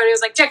 This, and it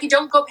was Jackie,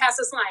 don't go past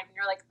this line. And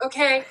you're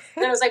okay.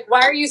 And I was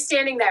why are you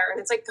standing there? And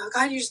it's oh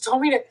God, you just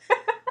told me to,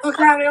 oh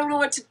God, I don't know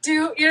what to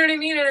do. You know what I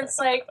mean? And it's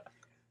you're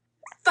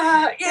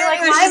why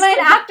am I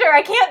an actor?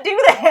 I can't do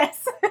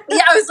this.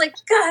 Yeah, I was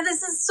God,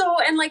 this is so,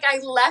 and I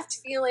left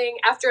feeling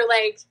after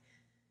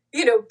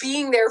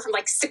being there from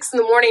 6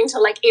 a.m.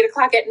 till 8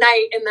 o'clock at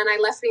night. And then I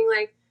left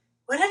being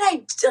what did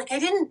I do? I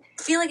didn't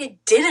feel I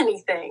did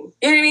anything.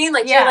 You know what I mean?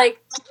 Yeah. You're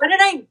what did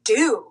I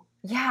do?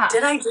 Yeah.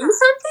 Did I do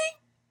something?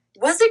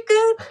 Was it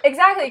good?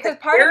 Exactly, because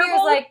part of you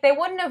was they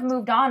wouldn't have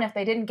moved on if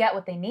they didn't get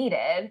what they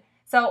needed.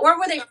 So, or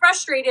were they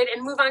frustrated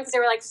and move on because they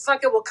were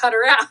fuck it, we'll cut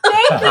her out.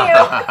 Thank you.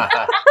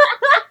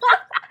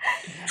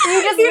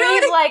 You just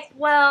leave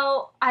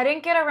well, I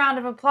didn't get a round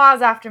of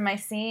applause after my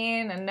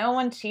scene and no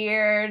one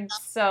cheered,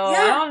 so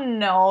I don't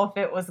know if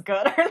it was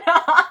good or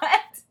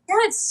not.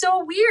 Yeah, it's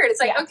so weird.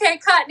 It's like, okay,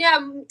 cut. Yeah,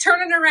 I'm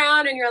turning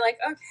around, and you're like,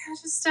 okay,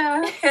 just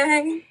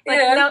okay. Like,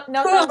 yeah,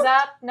 no cool. thumbs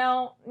up.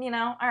 No,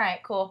 all right,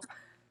 cool.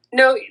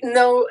 No,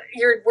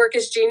 your work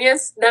is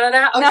genius. None of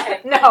that.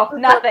 Okay. No,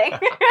 nothing.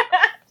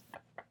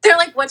 They're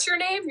like, what's your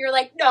name? You're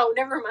like, no,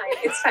 never mind.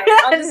 It's fine.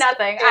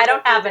 Nothing. I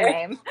don't have a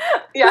name.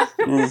 Yeah,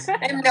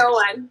 and no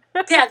one.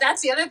 Yeah,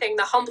 that's the other thing.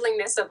 The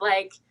humblingness of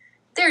like,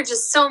 there are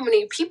just so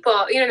many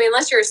people. You know what I mean?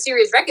 Unless you're a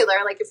series regular,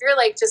 like if you're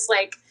like just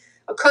like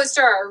a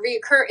co-star or a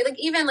reoccur, like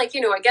even like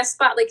a guest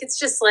spot, like it's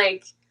just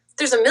like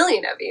there's a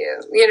million of you.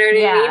 You know what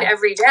I mean?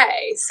 Every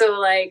day. So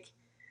like,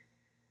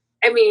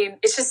 I mean,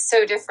 it's just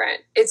so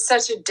different. It's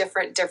such a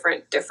different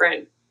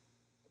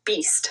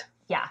beast.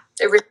 Yeah.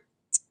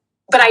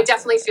 But I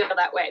definitely feel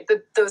that way.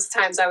 Those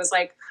times I was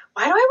like,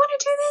 why do I want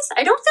to do this?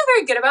 I don't feel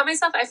very good about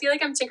myself. I feel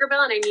like I'm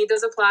Tinkerbell and I need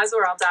those applause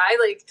or I'll die.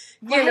 Like,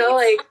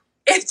 like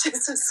it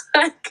just was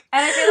like.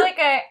 And I feel like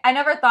I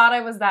never thought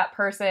I was that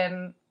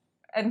person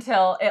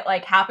until it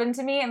like happened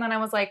to me. And then I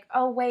was like,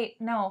 oh, wait,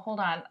 no, hold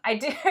on. I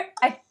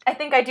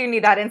think I do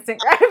need that instant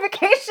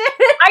gratification.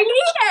 I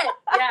need it.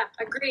 Yeah,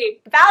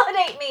 agreed.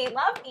 Validate me.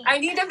 Love me. I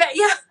need I'm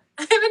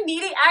a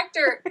needy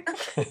actor.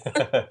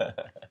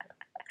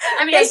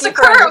 I mean, Thank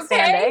it's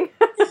okay.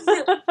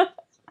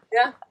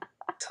 Yeah,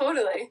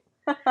 totally.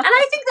 And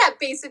I think that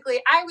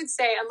basically, I would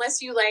say,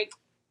 unless you like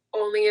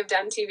only have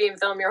done TV and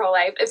film your whole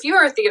life, if you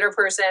are a theater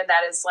person,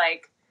 that is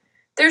like,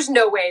 there's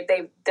no way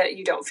that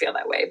you don't feel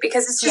that way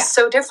because it's just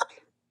so different.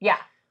 Yeah.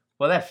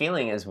 Well, that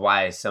feeling is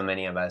why so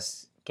many of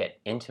us get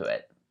into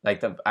it.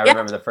 Like I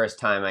remember the first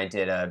time I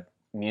did a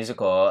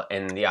musical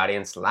and the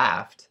audience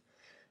laughed,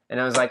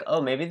 and I was like,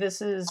 oh, maybe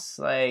this is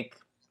like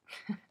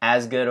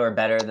as good or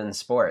better than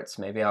sports.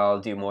 Maybe I'll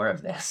do more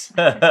of this.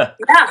 Yeah,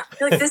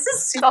 like this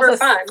is super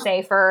fun.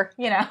 Safer,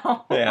 Yeah.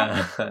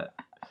 Well,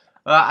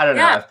 I don't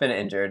know. I've been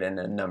injured in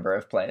a number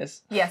of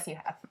plays. Yes, you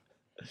have.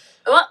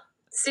 Well,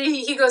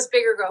 see, he goes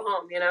big or go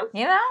home.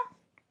 Yeah.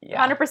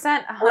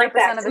 100% like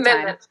that. of the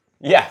time.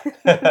 Yeah.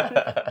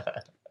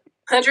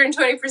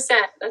 120%.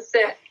 That's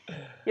it.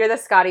 You're the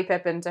Scottie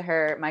Pippen to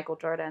her Michael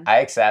Jordan.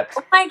 I accept.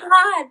 Oh my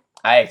God.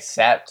 I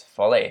accept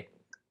fully.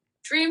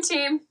 Dream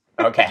team.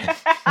 Okay.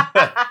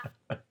 I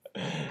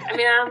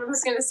mean, I'm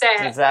just going to say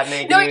Does that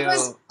make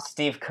you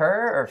Steve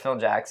Kerr or Phil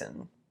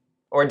Jackson?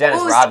 Or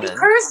Dennis Rodman? Steve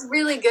Kerr's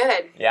really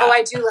good. Yeah. Oh,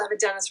 I do love a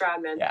Dennis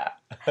Rodman. Yeah.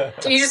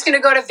 So you're just going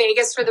to go to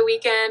Vegas for the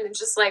weekend and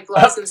just like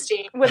blow some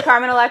steam? With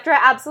Carmen Electra?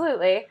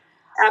 Absolutely.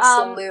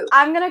 Absolutely.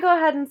 I'm going to go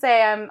ahead and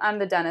say I'm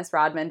the Dennis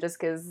Rodman just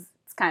because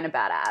it's kind of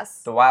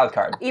badass. The wild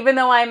card. Even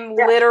though I'm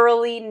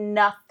literally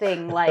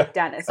nothing like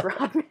Dennis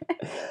Rodman.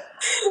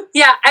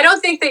 Yeah, I don't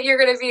think that you're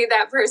going to be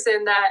that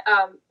person that,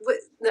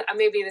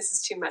 maybe this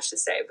is too much to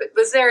say, but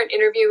was there an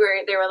interview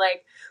where they were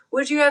like,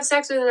 would you have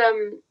sex with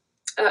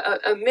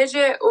a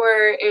midget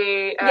or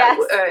a,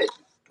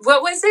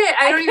 what was it?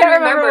 I don't even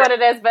remember what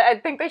it is, but I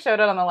think they showed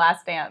it on The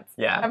Last Dance.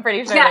 Yeah. I'm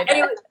pretty sure they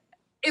did. And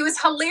it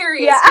was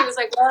hilarious. Yeah. He was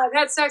like, well, I've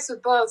had sex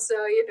with both, so,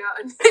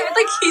 and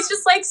like, he's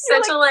just like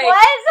such a like,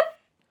 what?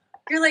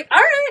 You're like,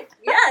 all right,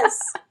 yes.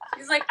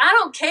 He's like, I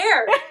don't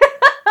care.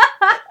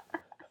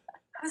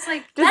 I was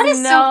like, that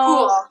is so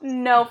cool.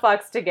 No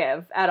fucks to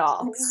give at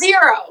all.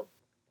 Zero.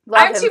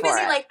 I'm too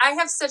busy. It. Like, I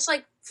have such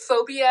like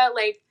phobia.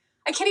 Like,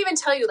 I can't even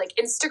tell you. Like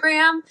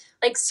Instagram,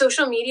 like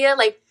social media.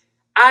 Like,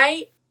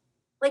 I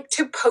like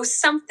to post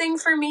something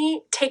for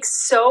me takes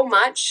so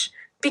much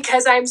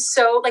because I'm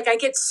so like I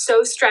get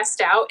so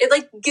stressed out. It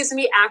like gives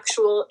me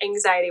actual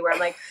anxiety where I'm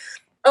like,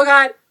 oh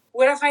God,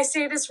 what if I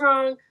say this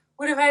wrong?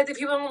 What if the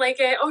people don't like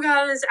it? Oh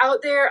God, it's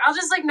out there. I'll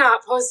just like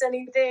not post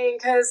anything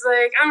because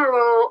like, I don't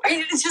know.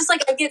 It's just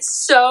like I get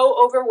so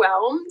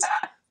overwhelmed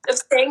of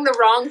saying the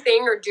wrong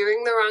thing or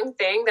doing the wrong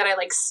thing that I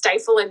like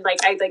stifle and like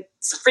I like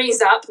freeze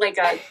up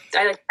I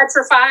like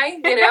petrify,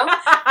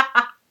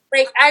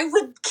 Like I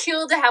would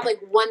kill to have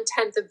like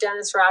 1/10 of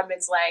Dennis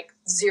Rodman's like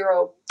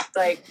zero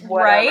like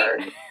whatever.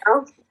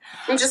 Right?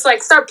 I'm just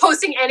like start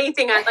posting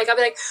anything. I'll be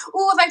like,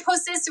 oh, if I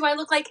post this, do I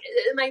look like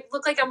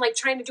I'm like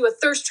trying to do a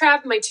thirst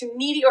trap? Am I too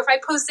needy? Or if I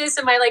post this,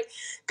 am I like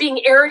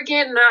being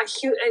arrogant and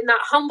not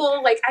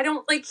humble? Like I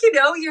don't like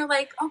you're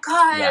like, oh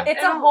God, yeah.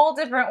 It's a whole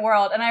different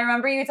world. And I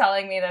remember you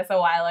telling me this a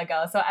while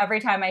ago. So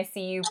every time I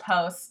see you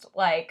post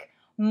like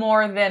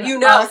more than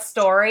a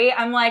story,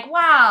 I'm like,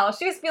 wow,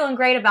 she's feeling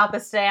great about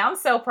this today. I'm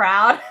so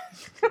proud.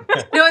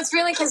 No, it's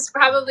really because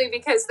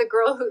the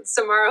girl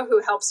Samara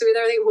who helps me with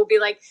everything will be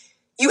like,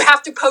 you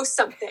have to post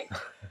something.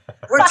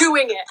 We're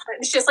doing it.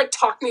 And she just like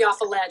talk me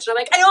off a ledge. And I'm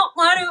like, I don't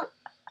want to.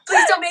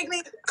 Please don't make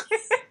me.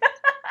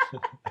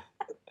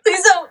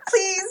 Please don't.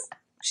 Please.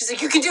 She's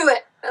like, you can do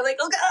it. I'm like,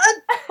 oh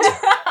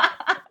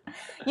God.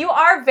 You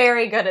are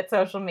very good at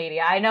social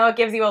media. I know it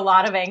gives you a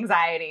lot of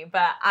anxiety,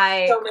 but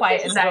I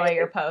quite enjoy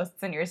your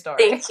posts and your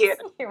stories. Thank you.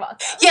 You're welcome.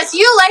 Yes,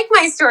 you like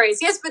my stories.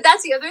 Yes, but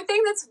that's the other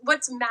thing that's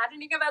what's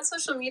maddening about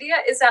social media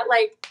is that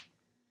like,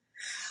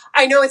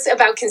 I know it's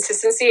about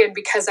consistency, and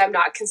because I'm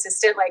not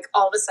consistent, like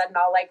all of a sudden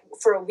I'll like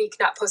for a week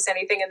not post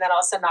anything, and then all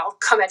of a sudden I'll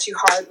come at you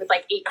hard with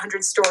like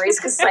 800 stories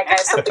because like I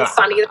have something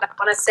funny that I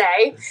want to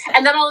say,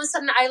 and then all of a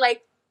sudden I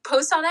like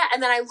post all that,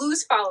 and then I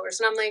lose followers,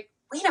 and I'm like,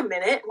 wait a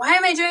minute, why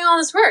am I doing all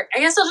this work? I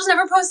guess I'll just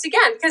never post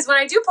again, because when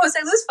I do post,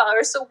 I lose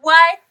followers, so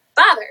why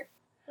bother?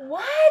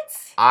 What?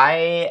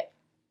 I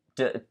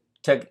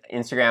took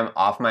Instagram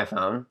off my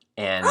phone,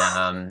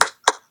 and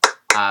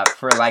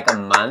for like a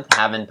month,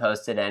 haven't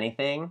posted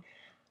anything.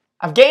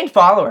 I've gained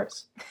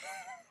followers.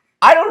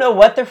 I don't know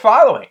what they're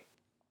following,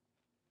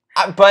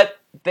 but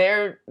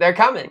they're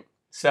coming.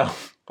 So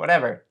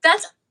whatever.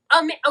 That's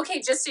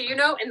okay. Just so you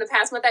know, in the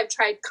past month, I've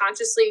tried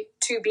consciously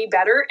to be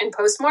better and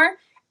post more,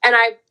 and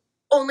I've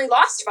only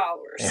lost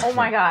followers. Oh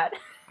my God.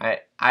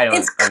 I don't.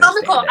 It's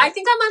comical. It. I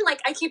think I'm on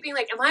I keep being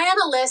like, am I on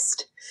a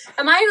list?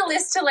 Am I on a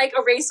list to like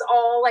erase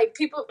all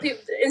people?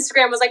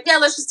 Instagram was like, yeah,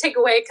 let's just take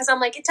away, because I'm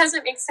like, it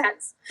doesn't make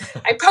sense.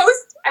 I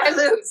post, I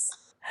lose.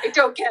 I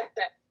don't get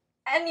it.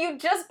 And you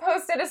just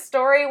posted a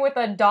story with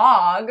a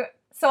dog,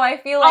 so I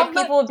feel like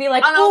people would be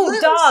like, I'll ooh,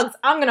 lose. dogs,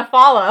 I'm gonna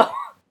follow.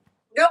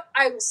 Nope,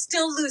 I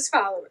still lose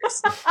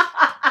followers.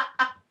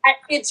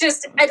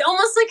 It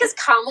almost like is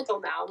comical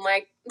now. I'm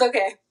like,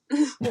 okay.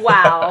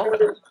 Wow.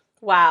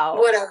 Wow.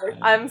 Whatever.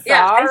 I'm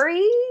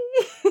sorry.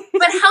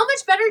 But how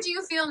much better do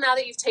you feel now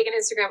that you've taken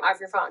Instagram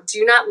off your phone? Do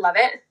you not love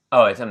it?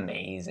 Oh, it's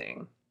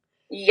amazing.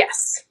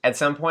 Yes. At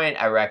some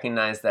point, I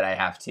recognize that I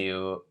have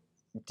to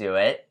do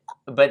it,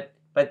 but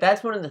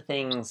that's one of the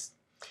things.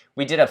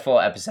 We did a full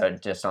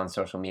episode just on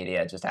social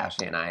media, just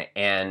Ashley and I,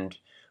 and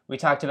we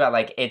talked about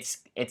like it's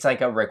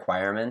like a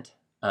requirement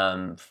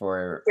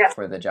for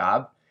the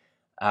job.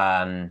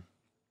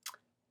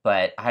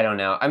 But I don't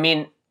know. I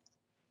mean,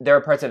 there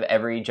are parts of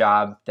every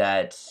job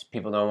that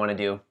people don't want to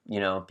do. You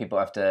know, people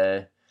have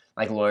to,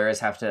 like lawyers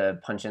have to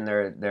punch in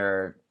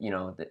their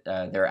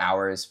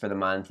hours for the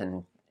month,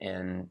 and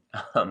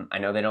I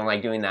know they don't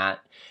like doing that.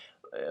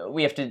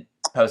 We have to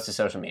post to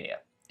social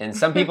media, and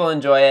some people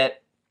enjoy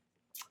it.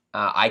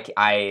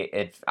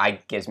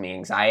 It gives me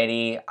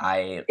anxiety.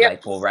 I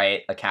will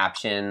write a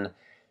caption,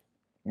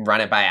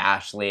 run it by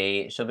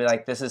Ashley. She'll be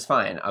like, "This is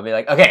fine." I'll be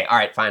like, "Okay, all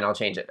right, fine. I'll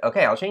change it."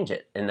 Okay, I'll change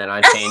it, and then I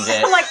change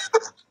it. I'm like,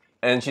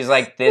 and she's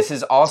like, "This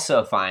is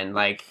also fine,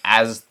 like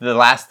as the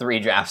last 3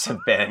 drafts have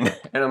been."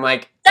 And I'm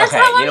like, That's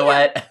 "Okay, you know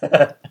what?"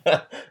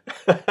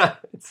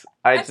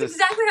 that's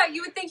exactly how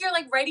you would think you're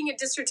like writing a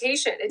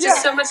dissertation. It's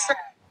just so much fun.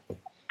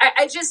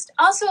 I just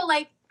also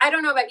like, I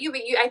don't know about you,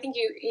 but I think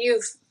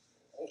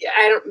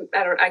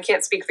I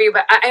can't speak for you,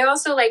 but I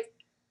also like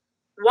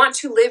want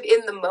to live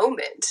in the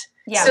moment.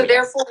 Yeah. So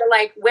therefore,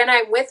 like when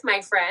I'm with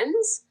my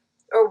friends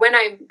or when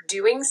I'm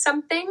doing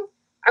something,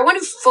 I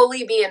want to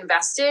fully be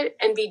invested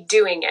and be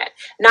doing it.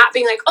 Not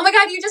being like, oh my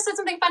God, you just said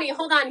something funny.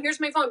 Hold on, here's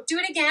my phone. Do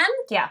it again.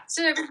 Yeah.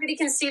 So everybody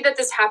can see that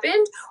this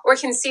happened or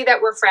can see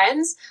that we're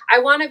friends. I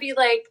want to be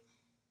like,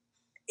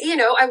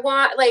 I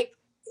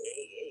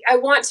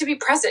want to be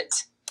present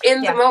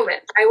in the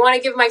moment. I want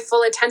to give my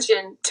full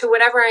attention to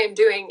whatever I am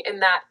doing in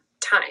that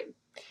time.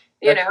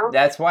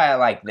 That's why I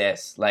like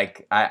this.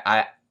 Like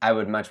I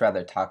would much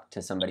rather talk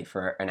to somebody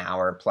for an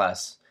hour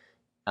plus.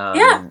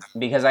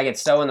 Because I get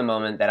so in the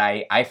moment that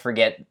I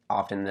forget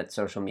often that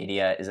social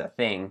media is a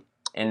thing.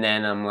 And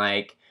then I'm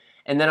like,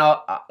 I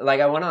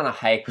went on a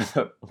hike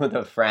with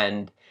a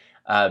friend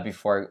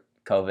before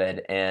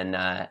COVID,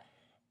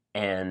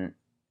 and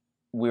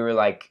we were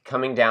like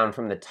coming down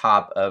from the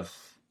top of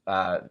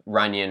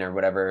Runyon or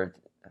whatever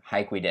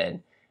hike we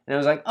did, and I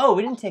was like, oh,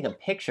 we didn't take a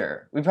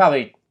picture. Do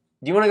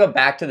you want to go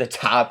back to the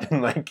top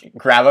and like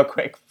grab a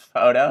quick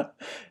photo?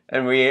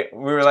 And we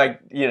were like,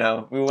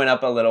 we went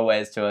up a little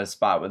ways to a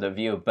spot with a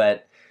view,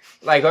 but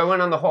like I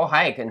went on the whole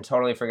hike and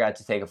totally forgot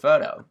to take a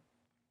photo.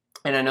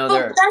 And I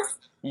know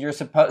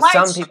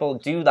some people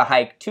do the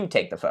hike to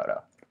take the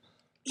photo.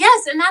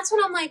 Yes, and that's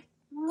what I'm like,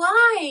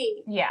 why?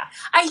 Yeah.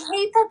 I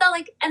hate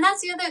that and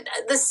that's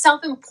the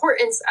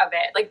self-importance of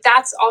it. Like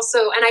that's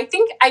also, and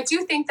I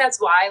do think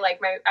that's why,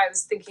 like I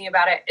was thinking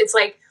about it. It's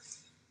like,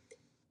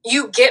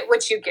 you get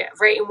what you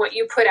give, right? And what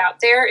you put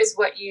out there is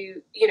what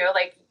you're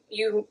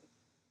going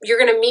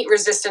to meet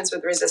resistance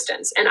with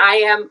resistance. And I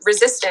am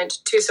resistant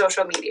to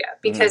social media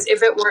because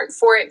if it weren't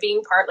for it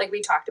being part, like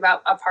we talked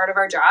about, a part of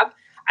our job,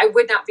 I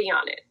would not be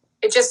on it.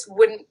 It just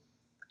wouldn't,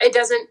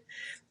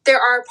 there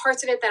are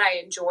parts of it that I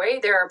enjoy.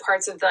 There are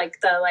parts of the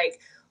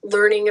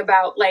learning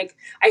about, like,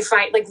 I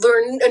find, like,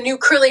 learn a new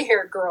curly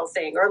haired girl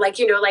thing, or like,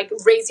 like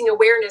raising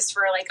awareness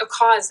for like a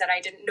cause that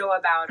I didn't know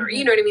about, or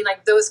you know what I mean?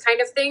 Like those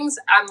kind of things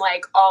I'm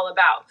like all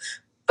about.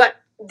 But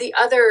the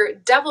other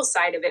double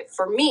side of it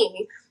for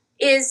me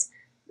is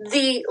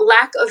the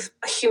lack of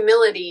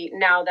humility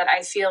now that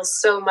I feel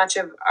so much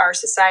of our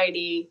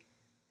society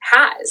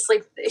has.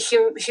 Like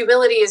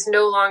humility is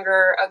no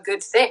longer a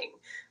good thing.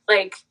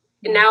 Like,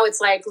 now it's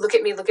like, look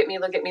at me, look at me,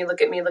 look at me,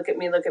 look at me, look at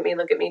me, look at me,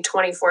 look at me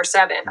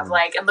 24/7 of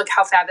like, and look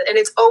how fabulous. And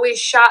it's always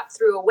shot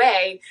through a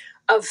way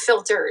of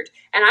filtered.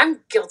 And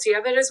I'm guilty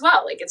of it as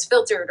well. Like it's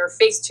filtered or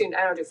face tuned.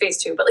 I don't do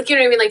face tuned, but like, you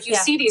know what I mean? Like you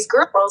see these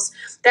girls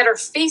that are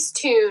face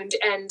tuned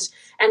and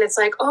it's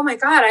like, oh my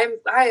God,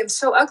 I am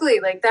so ugly.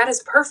 Like that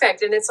is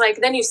perfect. And it's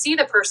like, then you see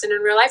the person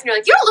in real life and you're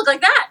like, you don't look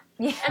like that.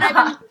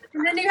 Yeah.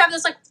 And then you have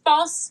this like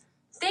false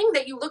thing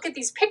that you look at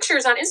these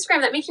pictures on Instagram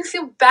that make you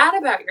feel bad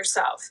about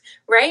yourself,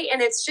 right?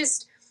 And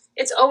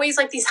it's always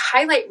like these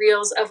highlight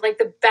reels of like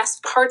the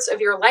best parts of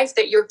your life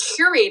that you're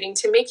curating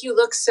to make you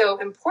look so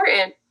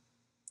important.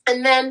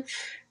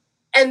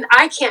 And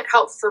I can't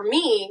help, for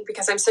me,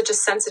 because I'm such a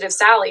sensitive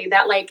Sally,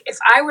 that like if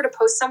I were to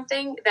post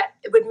something that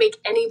would make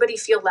anybody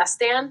feel less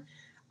than,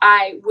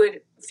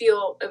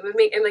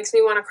 it makes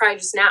me want to cry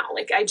just now.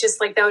 Like I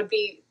just like, that would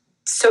be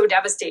so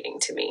devastating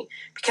to me,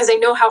 because I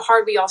know how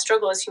hard we all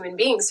struggle as human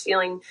beings,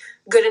 feeling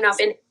good enough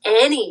in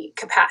any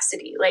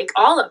capacity, like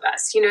all of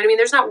us, you know what I mean?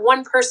 There's not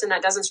one person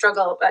that doesn't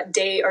struggle a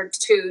day or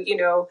two, you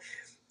know,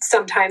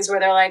 sometimes where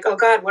they're like, oh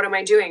God, what am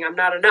I doing? I'm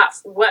not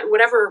enough.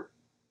 Whatever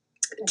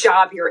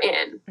job you're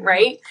in,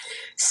 right?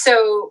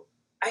 So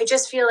I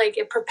just feel like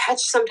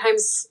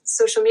sometimes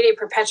social media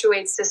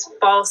perpetuates this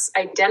false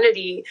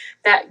identity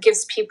that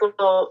gives people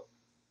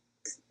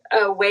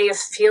a way of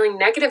feeling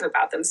negative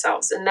about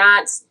themselves. And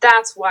that's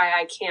why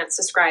I can't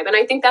subscribe. And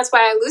I think that's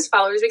why I lose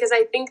followers, because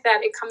I think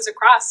that it comes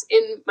across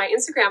in my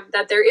Instagram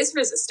that there is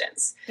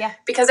resistance. Yeah.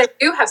 Because I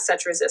do have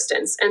such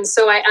resistance. And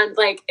so I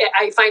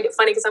find it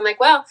funny, because I'm like,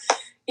 well,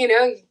 you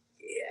know,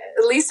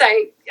 at least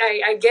I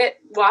get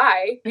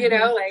why, you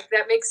know, like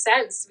that makes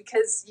sense,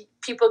 because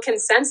people can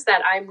sense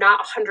that I'm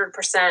not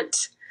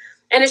 100%.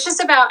 And it's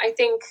just about, I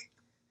think,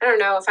 I don't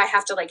know if I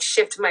have to like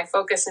shift my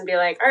focus and be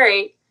like, all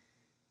right,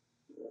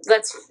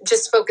 let's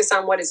just focus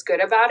on what is good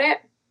about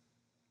it,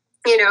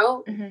 you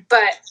know?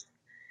 But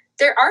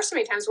there are so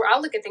many times where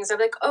I'll look at things, I'm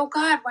like, oh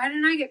God, why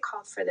didn't I get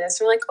called for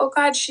this? Or like, oh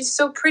God, she's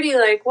so pretty.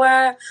 Like,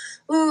 what?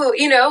 Ooh,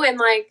 you know, and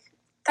like,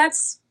 that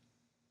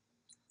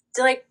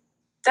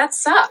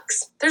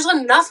sucks. There's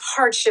enough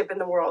hardship in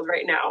the world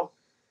right now.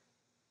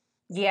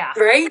 Yeah.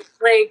 Right?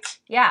 Like,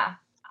 yeah.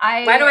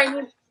 Why do I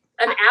need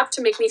an app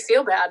to make me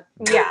feel bad?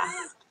 Yeah.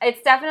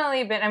 It's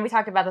definitely been, and we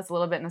talked about this a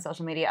little bit in the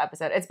social media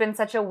episode, it's been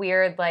such a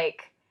weird,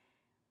 like,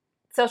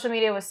 social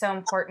media was so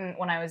important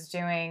when I was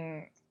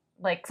doing,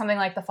 like, something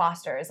like The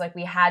Fosters. Like,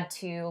 we had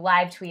to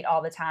live tweet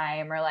all the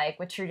time, or, like,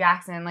 with True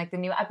Jackson, like, the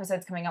new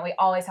episodes coming out, we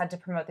always had to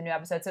promote the new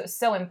episodes. So it was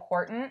so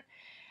important.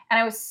 And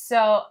I was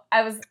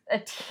a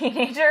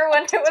teenager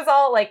when it was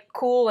all, like,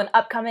 cool and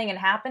upcoming and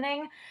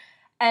happening.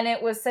 And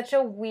it was such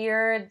a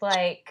weird,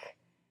 like,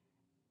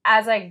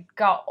 as I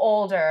got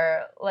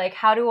older, like,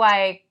 how do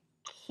I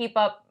keep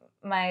up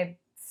my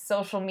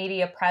social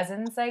media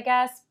presence, I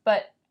guess,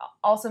 but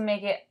also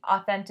make it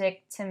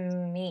authentic to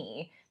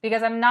me?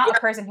 Because I'm not a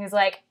person who's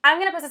like, I'm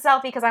going to post a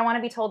selfie because I want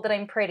to be told that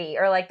I'm pretty,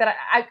 or like that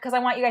because I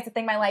want you guys to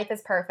think my life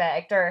is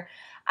perfect, or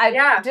I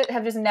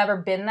have just never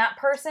been that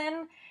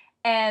person.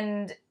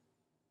 And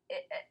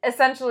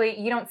essentially,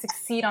 you don't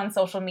succeed on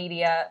social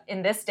media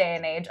in this day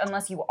and age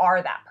unless you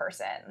are that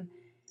person.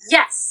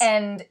 Yes.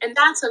 And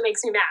that's what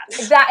makes me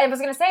mad. That I was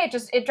going to say,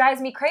 it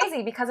drives me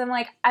crazy, because I'm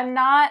like, I'm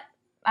not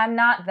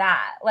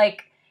that.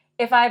 Like,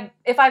 if I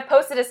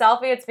posted a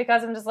selfie, it's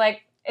because I'm just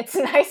like, it's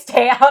a nice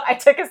day out, I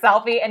took a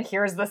selfie, and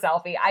here's the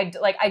selfie.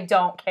 I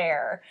don't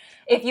care.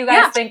 If you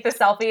guys think the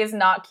selfie is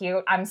not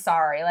cute, I'm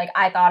sorry. Like,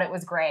 I thought it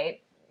was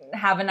great.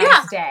 Have a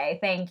nice day.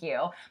 Thank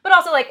you. But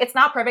also, like, it's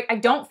not perfect. I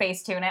don't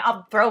Facetune it.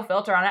 I'll throw a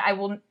filter on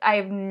it.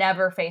 I've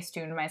never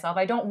Facetuned myself.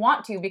 I don't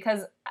want to,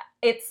 because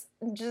it's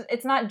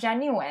not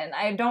genuine.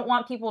 I don't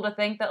want people to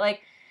think that, like,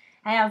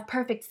 I have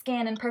perfect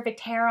skin and perfect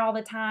hair all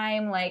the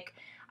time. Like,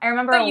 I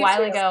remember a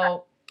while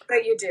ago.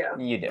 But you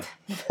do. You do.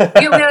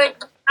 You really,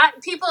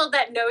 people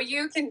that know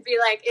you can be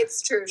like,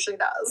 it's true, she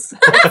does.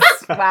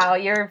 Wow,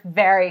 you're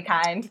very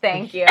kind.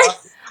 Thank you.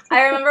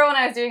 I remember when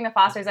I was doing The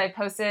Fosters, I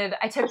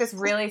took this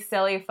really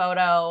silly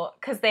photo,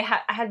 because I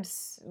had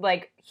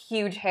like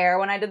huge hair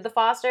when I did The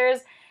Fosters,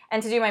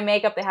 and to do my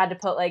makeup, they had to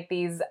put like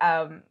these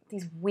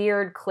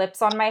weird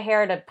clips on my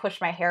hair to push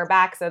my hair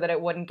back so that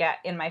it wouldn't get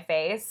in my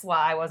face while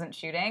I wasn't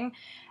shooting.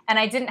 And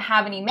I didn't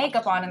have any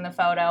makeup on in the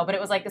photo, but it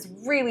was like this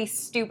really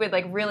stupid,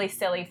 like really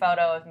silly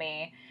photo of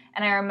me.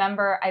 And I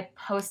remember I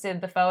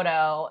posted the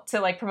photo to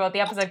like promote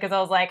the episode, because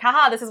I was like,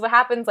 haha, this is what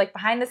happens like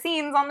behind the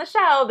scenes on the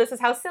show. This is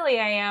how silly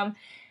I am.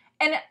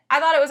 And I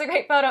thought it was a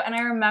great photo. And I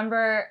can't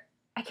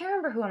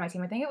remember who on my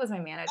team, I think it was my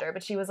manager,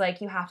 but she was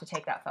like, you have to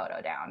take that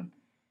photo down.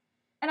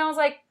 And I was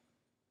like,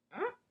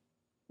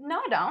 no,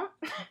 I don't.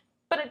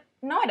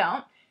 No, I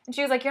don't. And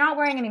she was like, you're not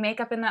wearing any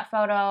makeup in that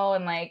photo.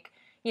 And like,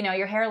 you know,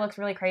 your hair looks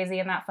really crazy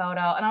in that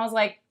photo. And I was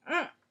like,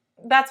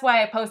 that's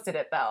why I posted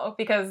it though.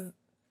 Because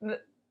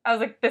I was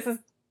like, this is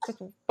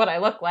just what I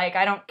look like.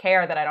 I don't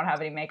care that I don't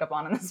have any makeup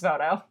on in this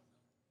photo.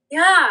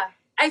 Yeah.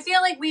 I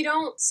feel like we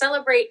don't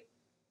celebrate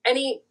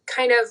any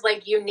kind of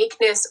like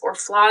uniqueness or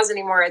flaws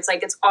anymore. It's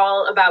like, it's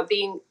all about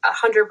being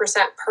 100%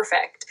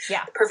 perfect.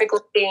 Yeah. Perfect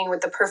looking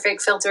with the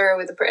perfect filter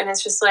and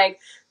it's just like,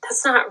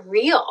 that's not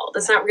real.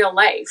 That's not real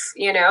life,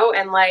 you know?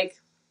 And like,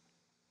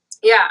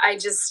 yeah,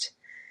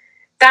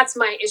 that's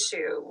my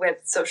issue with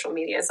social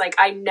media. It's like,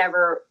 I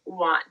never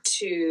want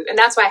to, and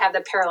that's why I have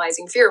the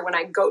paralyzing fear when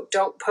I go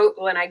to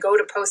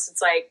post,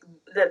 it's like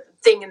the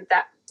thing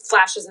that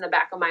flashes in the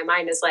back of my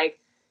mind is like,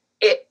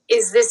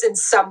 is this in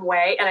some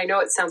way, and I know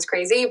it sounds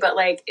crazy, but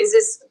like, is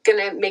this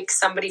gonna make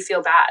somebody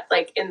feel bad?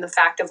 Like in the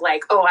fact of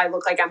like, oh, I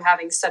look like I'm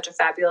having such a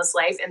fabulous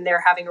life and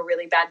they're having a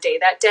really bad day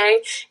that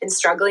day and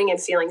struggling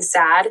and feeling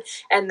sad,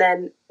 and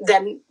then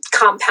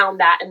compound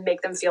that and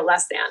make them feel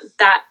less than.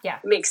 That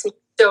makes me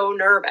so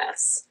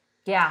nervous.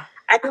 Yeah.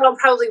 I know I'm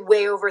probably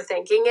way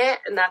overthinking it,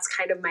 and that's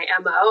kind of my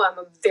MO.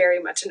 I'm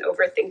very much an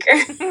overthinker.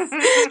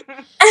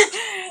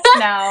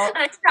 No.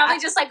 I probably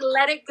just like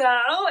let it go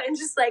and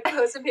just like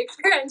post a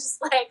picture and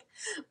just like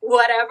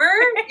whatever,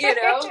 you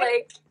know,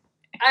 like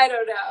I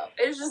don't know.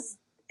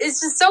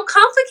 It's just so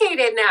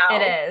complicated now.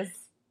 It is.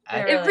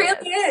 It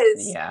really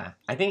is. Yeah.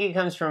 I think it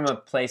comes from a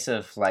place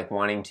of like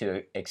wanting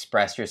to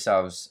express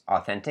yourselves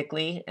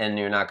authentically, and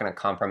you're not going to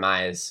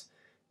compromise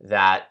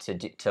that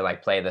to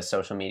like play the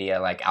social media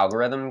like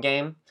algorithm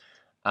game.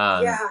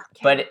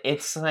 But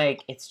it's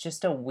like, it's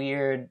just a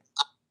weird,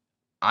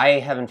 I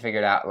haven't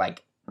figured out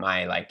like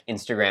my like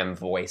Instagram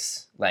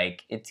voice,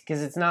 like it's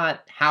because it's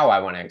not how I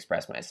want to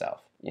express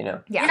myself, you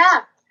know?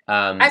 Yeah.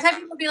 I've had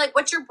people be like,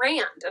 what's your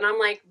brand? And I'm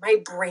like, my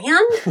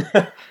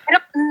brand?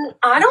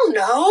 I don't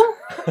know.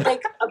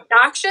 Like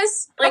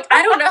obnoxious? Like,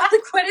 I don't know.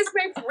 Like, what is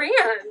my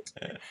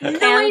brand?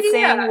 No idea.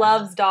 Sing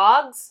loves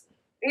dogs.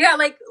 Yeah,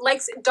 like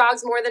likes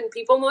dogs more than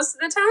people most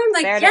of the time.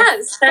 Like,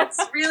 yes, that's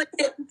really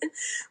it.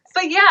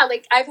 But yeah,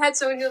 like I've had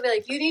so many people be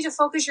like, you need to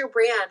focus your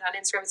brand on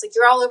Instagram. It's like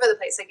you're all over the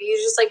place. Like you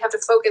just like have to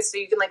focus so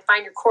you can like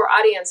find your core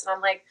audience. And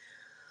I'm like,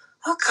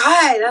 oh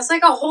God, that's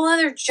like a whole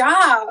other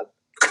job.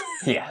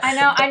 Yeah.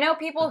 I know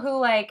people who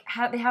like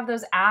they have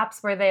those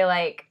apps where they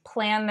like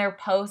plan their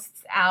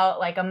posts out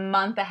like a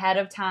month ahead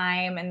of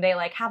time, and they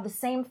like have the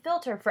same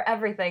filter for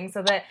everything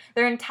so that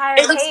their entire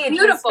page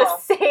is the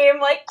same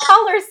like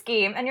color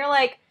scheme. And you're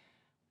like,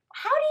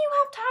 how do you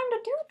have time to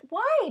do it?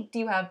 Why do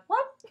you have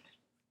what?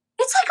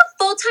 It's like a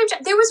full-time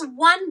job. There was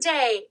one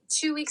day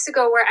 2 weeks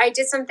ago where I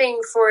did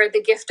something for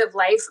the Gift of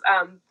Life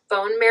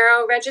bone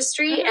marrow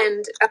registry,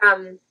 and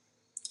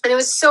it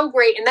was so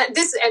great. And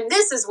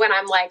this is when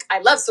I'm like, I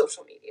love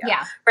social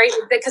media, right?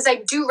 Because I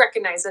do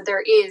recognize that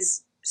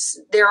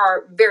there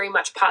are very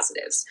much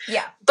positives.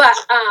 Yeah. But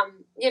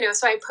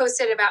so I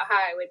posted about how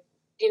I would,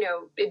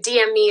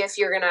 DM me if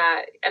you're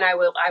gonna, and I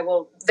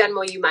will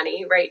Venmo you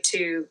money, right,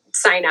 to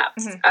sign up.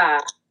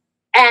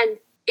 And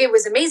it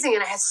was amazing,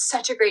 and I had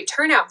such a great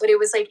turnout, but it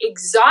was like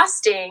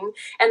exhausting.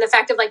 And the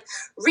fact of like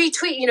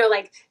retweet,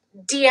 like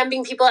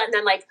DMing people and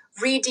then like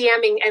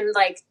re-DMing and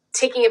like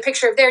taking a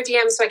picture of their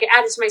DMs so I could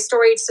add it to my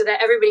story so that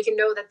everybody can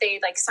know that they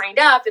like signed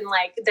up, and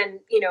like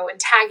then, and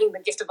tagging the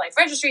Gift of Life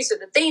registry so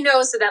that they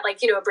know, so that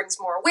like, it brings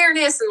more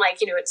awareness and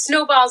like, it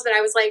snowballs. But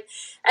I was like,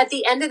 at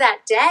the end of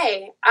that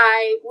day,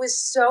 I was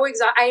so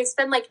exhausted. I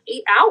spent like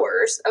 8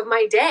 hours of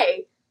my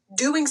day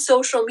doing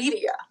social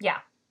media. Yeah.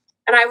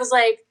 And I was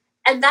like,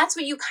 and that's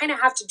what you kind of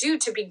have to do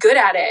to be good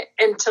at it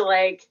and to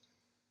like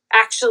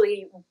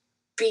actually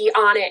be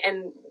on it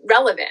and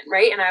relevant.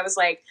 Right. And I was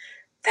like,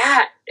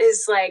 that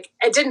is like,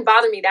 it didn't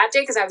bother me that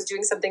day because I was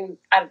doing something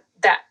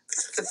that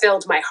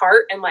fulfilled my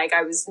heart, and like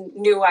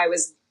knew I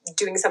was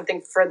doing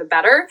something for the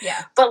better.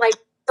 Yeah. But like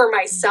for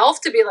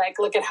myself to be like,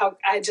 look at how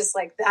I just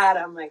like that,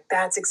 I'm like,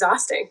 that's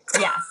exhausting.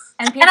 Yeah.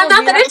 And people I'm not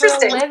do that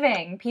interesting. For a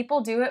living.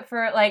 People do it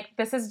for like,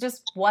 this is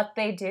just what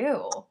they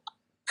do.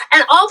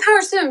 And all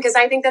power to them, because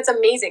I think that's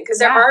amazing. Because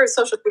there are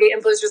social media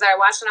influencers that I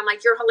watch, and I'm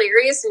like, you're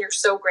hilarious and you're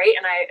so great,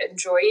 and I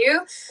enjoy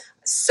you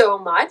so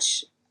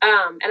much.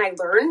 And I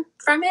learn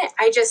from it.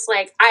 I just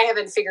like, I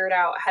haven't figured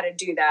out how to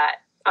do that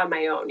on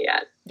my own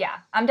yet. Yeah,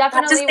 I'm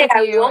definitely with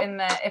you in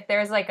that if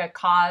there's like a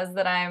cause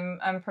that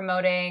I'm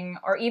promoting,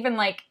 or even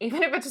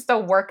if it's just a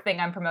work thing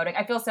I'm promoting,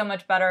 I feel so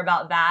much better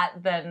about that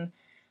than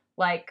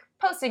like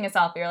posting a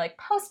selfie or like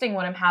posting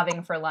what I'm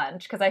having for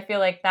lunch. Because I feel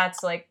like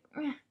that's like,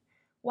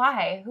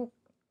 why? Who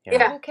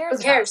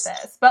cares about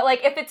this? But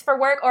like if it's for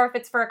work or if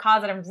it's for a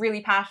cause that I'm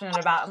really passionate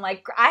about, I'm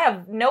like, I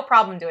have no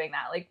problem doing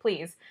that. Like,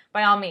 please,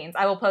 by all means,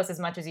 I will post as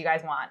much as you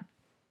guys want.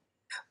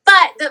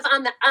 But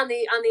on the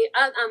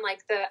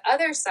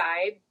other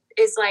side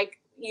is like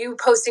you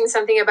posting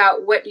something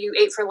about what you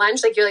ate for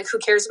lunch. Like, you're like, who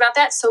cares about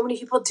that? So many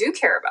people do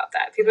care about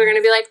that. People are going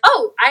to be like,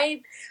 oh,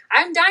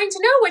 I'm dying to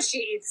know what she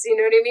eats. You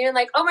know what I mean? And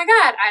like, oh my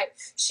God,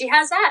 she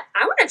has that.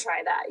 I want to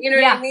try that. You know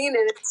what I mean?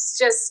 And it's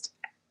just,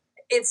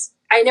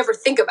 I never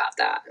think about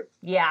that.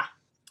 Yeah.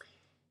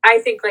 I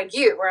think like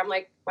you, where I'm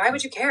like, why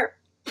would you care?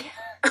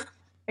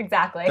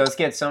 Exactly. Those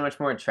get so much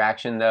more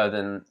traction though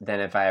than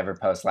if I ever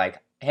post like,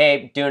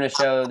 hey, doing a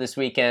show this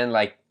weekend,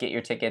 like get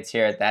your tickets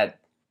here. That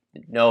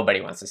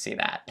nobody wants to see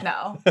that.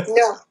 No.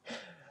 No.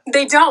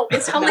 They don't.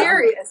 It's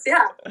hilarious.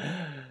 Yeah.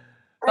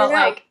 But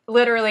like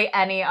literally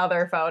any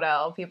other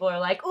photo, people are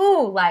like,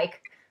 ooh,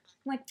 like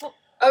well,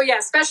 oh yeah,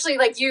 especially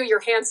like your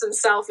handsome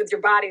self with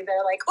your body.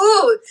 They're like,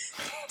 ooh,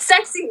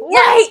 sexy. Right.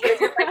 Yes. But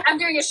if you're like, I'm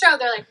doing a show,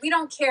 they're like, we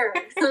don't care.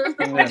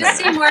 We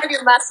just see more of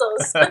your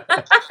muscles.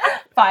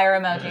 Fire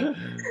emoji.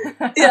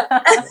 Yeah.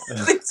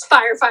 It's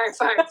fire.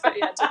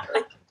 Yeah,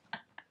 totally.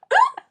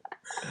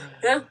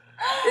 Yeah.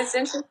 It's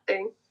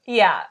interesting.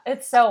 Yeah,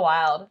 it's so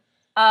wild.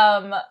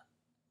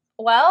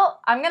 Well,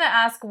 I'm going to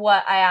ask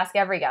what I ask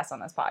every guest on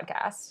this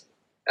podcast.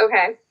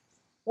 Okay.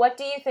 What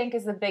do you think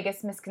is the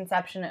biggest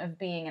misconception of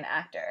being an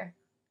actor?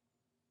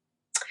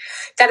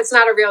 That it's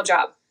not a real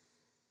job.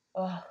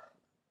 Oh,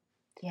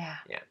 yeah.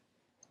 Yeah.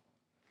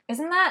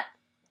 Isn't that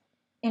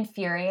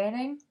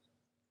infuriating?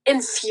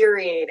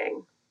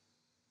 Infuriating.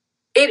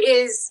 It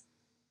is.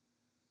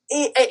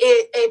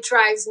 It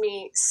drives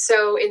me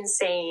so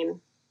insane.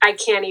 I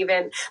can't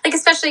even, like,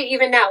 especially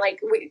even now,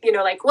 like,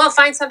 well,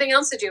 find something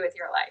else to do with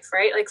your life,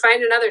 right? Like,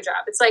 find another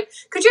job. It's like,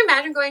 could you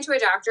imagine going to a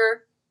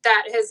doctor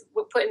that has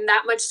put in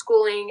that much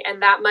schooling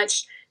and that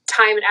much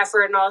time and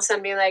effort, and all of a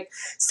sudden being like,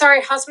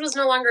 sorry, hospitals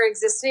no longer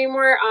exist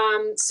anymore.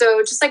 So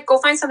just like go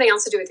find something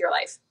else to do with your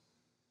life.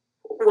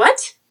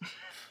 What?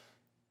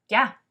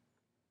 Yeah.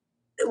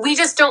 We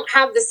just don't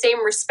have the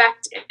same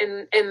respect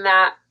in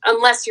that,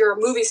 unless you're a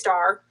movie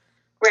star,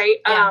 right?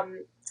 Yeah.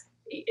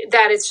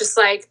 That it's just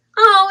like,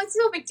 oh, it's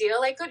no big deal.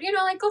 Like,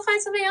 go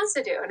find something else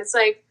to do. And it's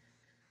like,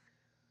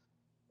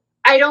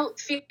 I don't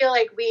feel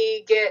like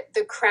we get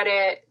the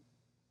credit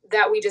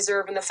that we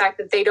deserve in the fact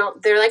that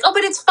they're like, oh,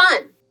 but it's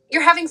fun.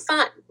 You're having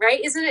fun,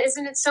 right? Isn't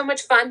it so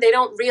much fun? They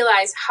don't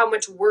realize how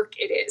much work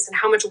it is and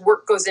how much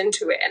work goes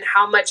into it and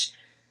how much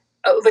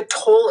of a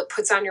toll it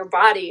puts on your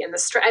body and the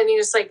stress. I mean,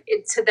 it's like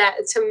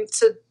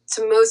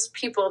to most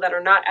people that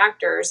are not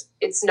actors,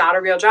 it's not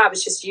a real job.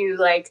 It's just you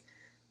like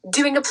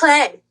doing a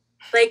play.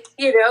 Like,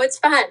 it's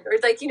fun. Or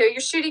like,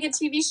 you're shooting a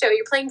TV show,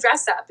 you're playing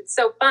dress up. It's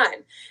so fun,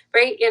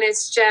 right? And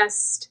it's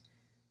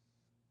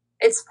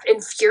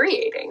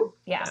infuriating.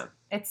 Yeah.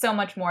 It's so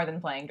much more than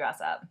playing dress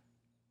up.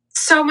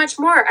 So much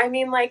more. I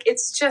mean, like,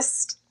 it's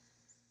just,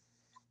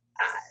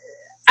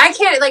 I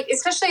can't, like,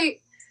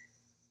 especially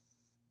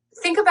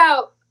think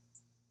about,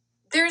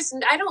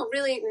 I don't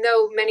really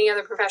know many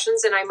other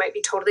professions, and I might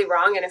be totally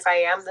wrong. And if I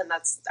am, then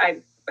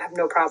I have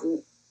no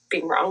problem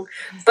being wrong.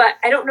 But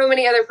I don't know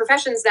many other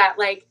professions that,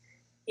 like,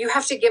 you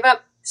have to give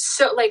up.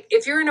 So, like,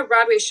 if you're in a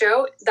Broadway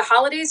show, the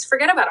holidays,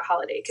 forget about a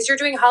holiday because you're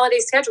doing holiday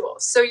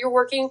schedules. So you're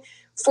working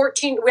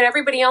 14 when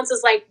everybody else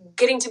is like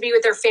getting to be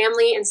with their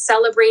family and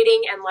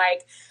celebrating, and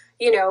like,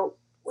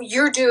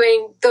 you're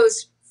doing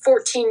those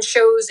 14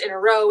 shows in a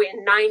row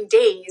in 9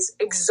 days,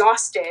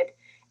 exhausted,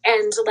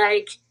 and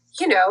like,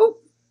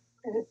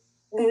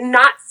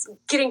 not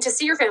getting to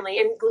see your family.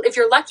 And if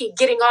you're lucky,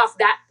 getting off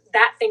that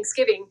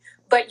Thanksgiving,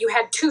 but you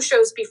had 2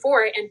 shows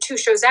before it and 2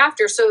 shows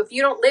after. So if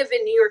you don't live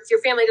in New York, if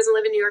your family doesn't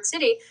live in New York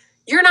City,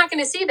 you're not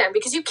going to see them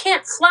because you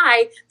can't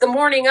fly the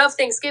morning of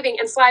Thanksgiving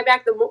and fly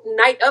back the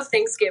night of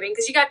Thanksgiving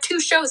because you got 2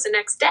 shows the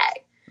next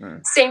day.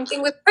 Same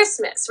thing with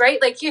Christmas,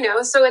 right? Like,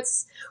 so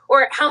it's,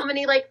 or how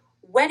many like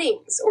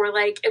weddings or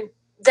like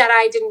that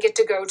I didn't get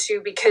to go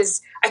to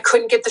because I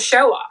couldn't get the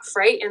show off,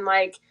 right? And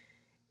like,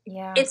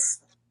 yeah,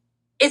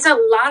 it's a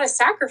lot of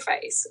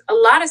sacrifice.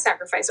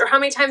 Or how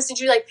many times did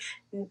you like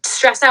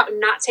stress out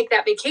and not take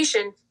that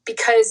vacation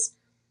because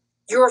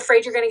you're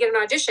afraid you're going to get an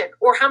audition?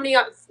 Or how many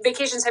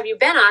vacations have you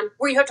been on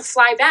where you have to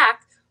fly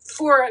back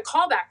for a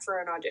callback for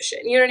an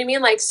audition? You know what I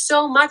mean? Like,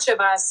 so much of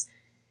us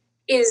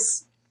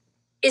is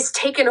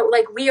taken,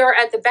 like, we are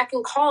at the beck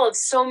and call of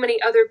so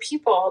many other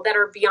people that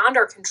are beyond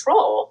our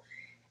control.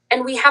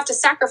 And we have to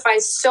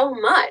sacrifice so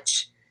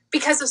much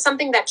because of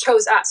something that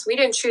chose us. We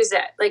didn't choose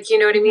it. Like, you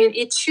know what I mean?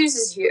 It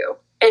chooses you,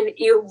 and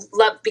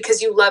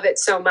because you love it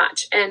so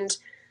much. And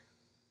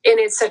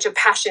it's such a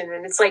passion.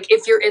 And it's like,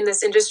 if you're in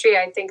this industry,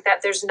 I think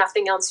that there's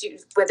nothing else,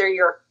 whether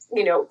you're,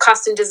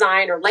 costume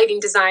design or lighting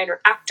design or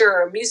actor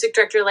or music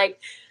director, like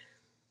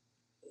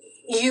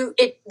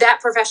that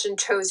profession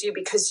chose you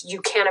because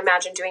you can't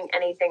imagine doing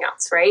anything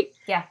else. Right.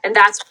 Yeah. And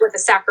that's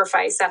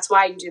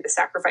why you do the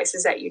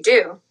sacrifices that you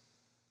do.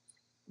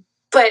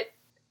 But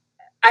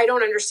I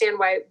don't understand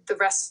why the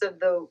rest of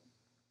the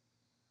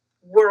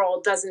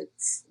world doesn't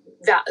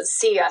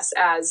see us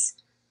as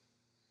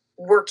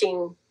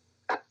working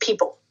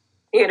people.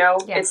 Yeah.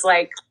 It's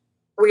like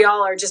we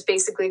all are just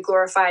basically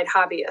glorified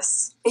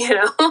hobbyists, and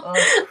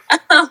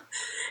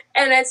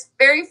it's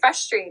very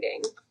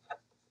frustrating.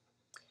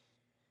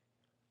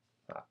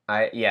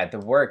 The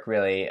work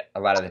really a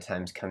lot of the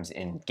times comes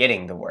in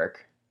getting the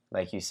work.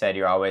 Like you said,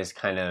 you're always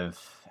kind of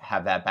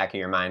have that back of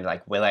your mind,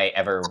 like, will I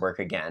ever work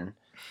again?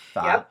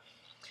 Thought. Yep.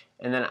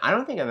 And then I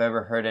don't think I've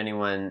ever heard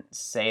anyone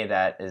say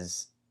that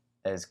as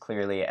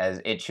clearly as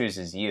it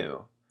chooses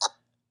you.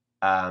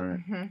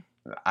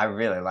 I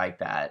really like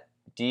that.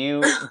 Do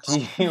you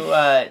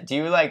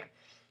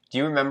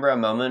remember a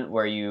moment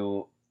where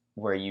you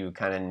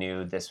kind of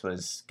knew this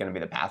was going to be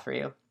the path for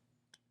you?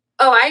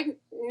 Oh, I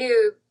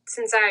knew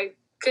since I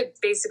could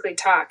basically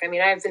talk. I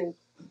mean, I've been,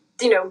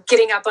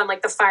 getting up on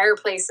like the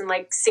fireplace and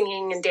like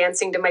singing and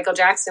dancing to Michael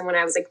Jackson when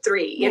I was like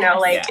 3,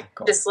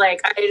 cool. Just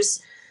like, I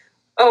just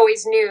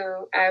always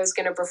knew I was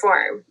going to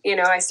perform.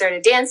 I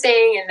started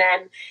dancing, and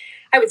then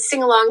I would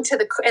sing along in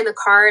the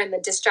car, and the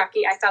disc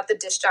jockey, I thought the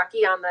disc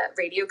jockey on the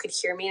radio could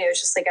hear me. And it was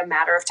just like a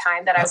matter of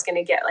time that I was going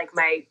to get like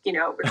my,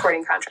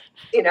 recording contract,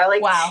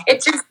 Wow.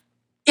 It just,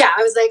 Yeah,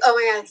 I was like, oh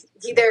my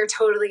God, they're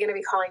totally going to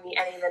be calling me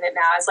any minute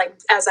now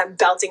as I'm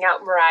belting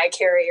out Mariah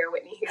Carey or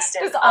Whitney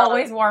Houston. Just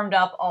always warmed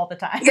up all the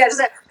time. Yeah, just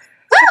like,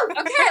 woo,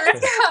 okay,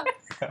 let's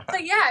go.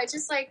 But yeah,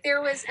 just like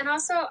there was, and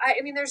also,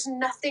 I mean, there's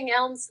nothing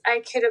else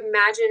I could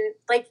imagine.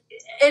 Like,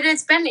 and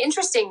it's been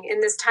interesting in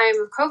this time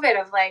of COVID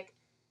of like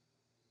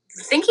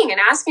thinking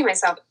and asking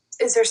myself,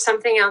 is there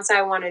something else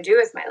I want to do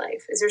with my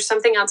life? Is there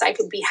something else I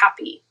could be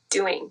happy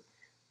doing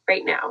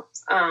right now?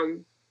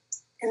 And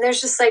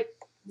there's just like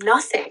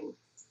nothing.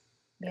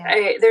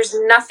 Yeah. There's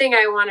nothing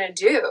I want to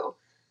do,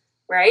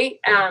 right?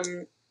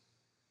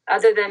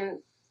 Other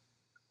than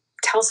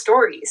tell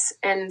stories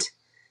and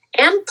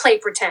play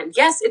pretend.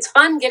 Yes, it's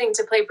fun getting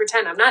to play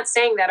pretend. I'm not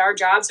saying that our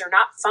jobs are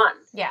not fun.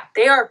 Yeah.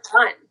 They are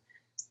fun,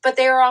 but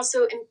they are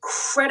also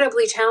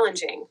incredibly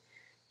challenging.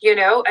 You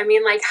know, I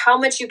mean, like how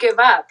much you give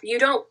up.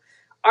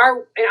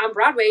 On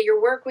Broadway, your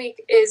work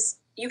week is,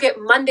 you get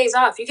Mondays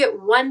off. You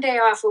get one day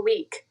off a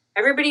week.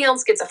 Everybody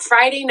else gets a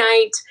Friday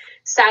night,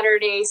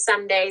 Saturday,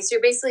 Sunday. So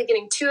you're basically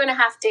getting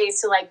 2.5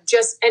 days to like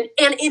just, and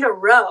in a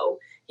row,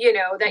 you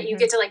know, that you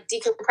get to like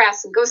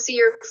decompress and go see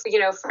your, you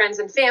know, friends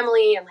and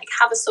family and like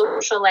have a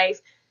social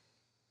life.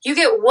 You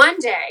get one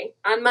day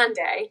on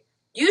Monday.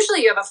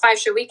 Usually you have a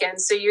 5-show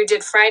weekend. So you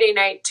did Friday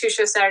night,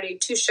 2-show Saturday,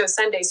 2-show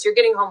Sunday. So you're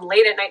getting home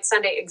late at night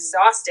Sunday,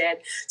 exhausted.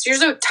 So you're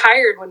so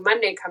tired when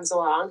Monday comes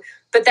along.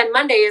 But then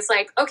Monday is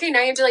like, okay, now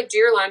you have to like do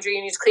your laundry,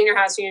 you need to clean your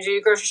house, you need to do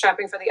your grocery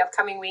shopping for the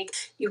upcoming week.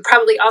 You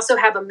probably also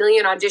have a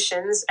million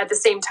auditions at the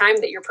same time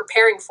that you're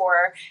preparing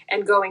for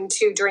and going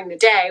to during the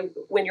day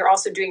when you're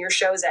also doing your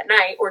shows at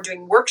night, or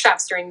doing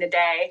workshops during the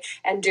day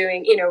and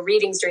doing, you know,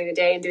 readings during the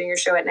day and doing your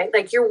show at night.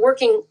 Like you're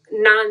working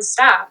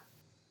nonstop.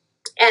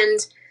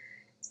 And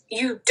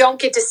you don't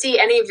get to see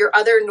any of your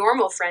other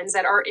normal friends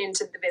that are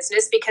into the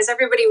business because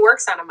everybody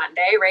works on a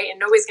Monday, right? And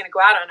nobody's going to go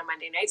out on a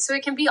Monday night. So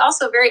it can be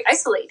also very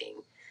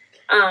isolating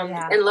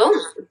and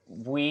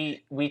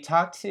lonely. We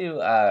talked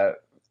to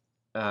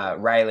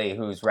Riley,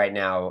 who's right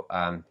now,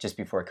 just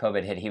before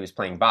COVID hit, he was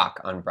playing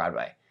Bach on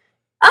Broadway.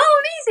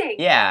 Oh, amazing.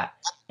 Yeah.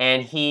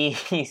 And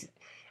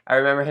I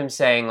remember him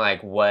saying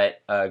like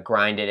what a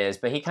grind it is,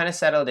 but he kind of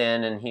settled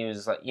in and he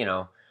was like, you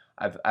know,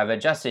 I've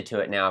adjusted to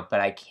it now,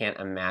 but I can't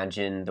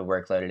imagine the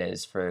workload it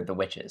is for the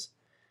witches.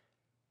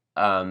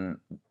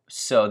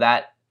 So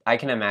that I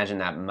can imagine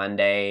that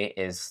Monday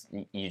is,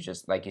 you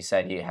just, like you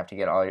said, you have to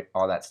get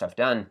all that stuff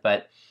done.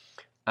 But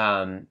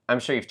I'm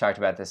sure you've talked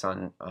about this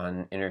on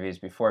interviews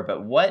before,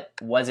 but what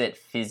was it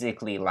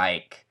physically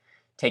like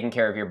taking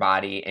care of your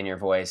body and your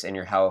voice and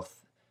your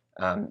health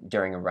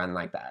during a run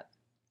like that?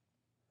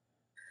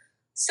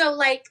 So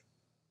like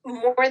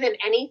more than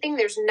anything,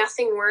 there's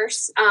nothing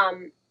worse.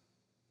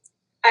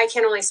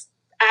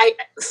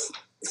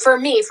 For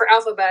me, for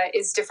Elphaba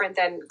is different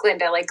than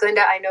Glinda. Like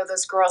Glinda, I know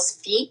those girls'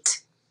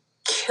 feet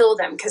kill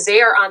them because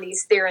they're in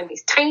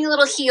these tiny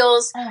little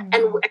heels. Oh, no.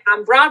 And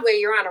on Broadway,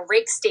 you're on a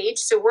rake stage.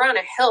 So we're on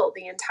a hill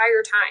the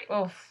entire time.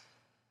 Oh.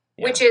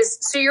 Yeah. Which is,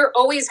 so you're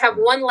always have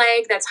one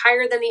leg that's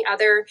higher than the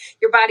other.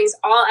 Your body's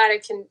all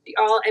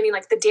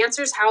like the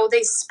dancers, how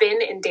they spin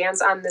and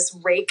dance on this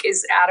rake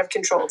is out of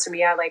control to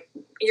me.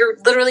 You're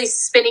literally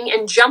spinning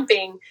and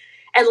jumping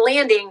and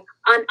landing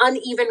on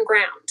uneven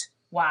ground.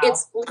 Wow.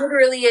 It's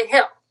literally a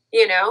hill,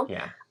 you know?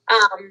 Yeah.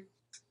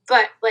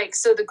 But like,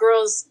 so the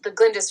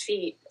Glinda's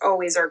feet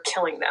always are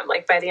killing them.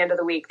 Like by the end of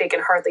the week, they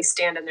can hardly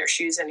stand in their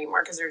shoes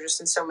anymore because they're just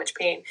in so much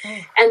pain.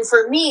 And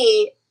for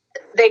me,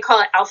 they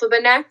call it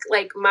Elphaba neck.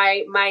 Like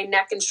my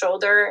neck and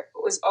shoulder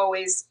was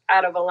always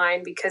out of a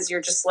line because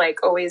you're just like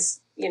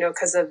always, you know,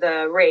 because of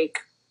the rake,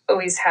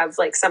 always have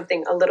like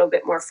something a little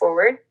bit more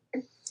forward.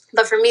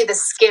 But for me, the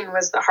skin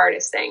was the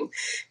hardest thing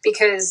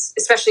because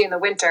especially in the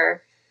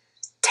winter,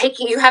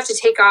 you have to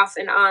take off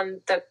and on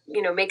the,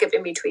 you know, makeup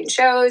in between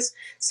shows.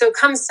 So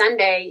come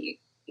Sunday,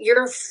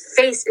 your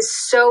face is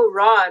so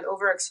raw and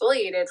over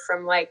exfoliated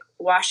from like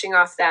washing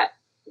off that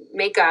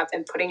makeup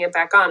and putting it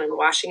back on and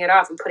washing it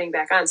off and putting it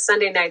back on.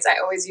 Sunday nights, I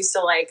always used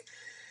to like,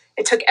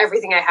 it took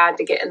everything I had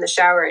to get in the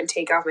shower and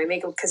take off my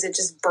makeup because it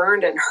just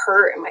burned and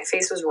hurt and my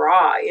face was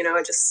raw, you know,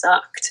 it just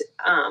sucked.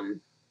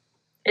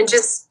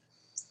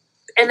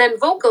 And then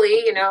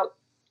vocally, you know,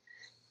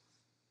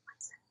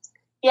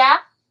 yeah.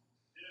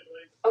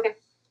 Okay.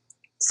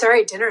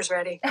 Sorry, dinner's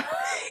ready.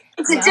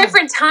 It's a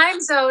different time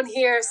zone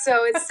here,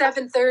 so it's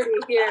 7:30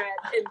 here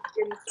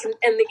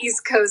in the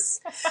East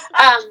Coast.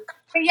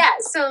 But yeah,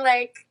 so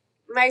like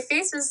my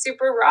face was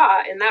super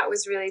raw, and that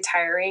was really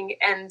tiring,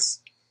 and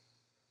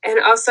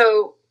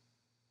also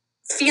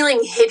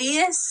feeling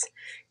hideous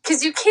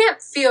because you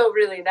can't feel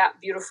really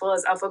that beautiful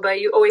as Elphaba.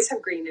 You always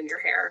have green in your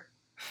hair.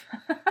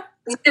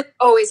 You just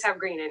always have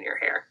green in your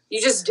hair. You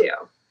just do,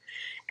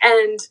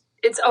 and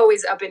it's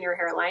always up in your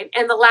hairline.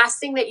 And the last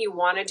thing that you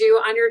want to do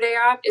on your day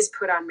off is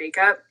put on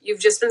makeup. You've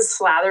just been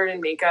slathered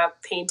in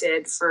makeup,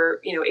 painted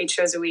for, 8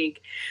 shows a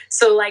week.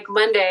 So like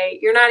Monday,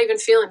 you're not even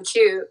feeling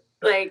cute.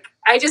 Like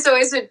I just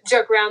always would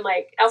joke around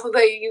like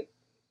Elphaba,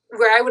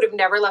 where I would have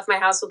never left my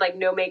house with like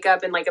no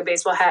makeup and like a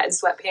baseball hat and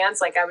sweatpants.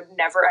 Like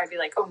I'd be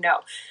like, oh no.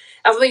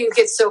 although you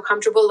get so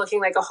comfortable looking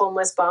like a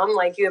homeless bum,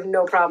 like you have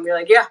no problem. You're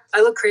like, yeah,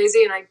 I look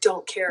crazy and I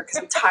don't care because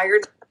I'm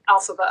tired of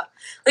alphaba.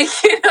 Like,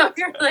 you know,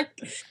 you're like,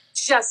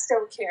 just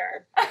don't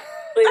care.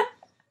 Like,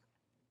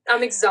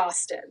 I'm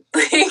exhausted.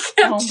 Like,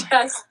 I'm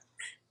just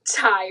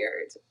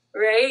tired,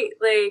 right?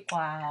 Like,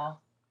 wow.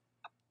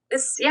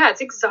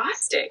 it's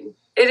exhausting.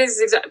 It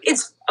is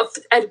it's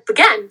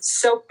again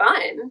so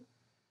fun,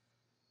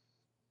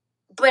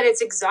 but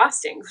it's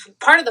exhausting.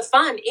 Part of the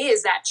fun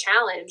is that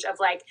challenge of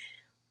like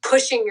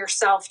pushing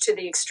yourself to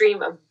the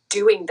extreme of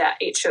doing that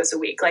 8 shows a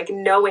week, like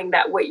knowing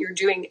that what you're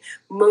doing,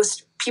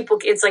 most people,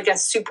 it's like a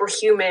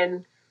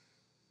superhuman,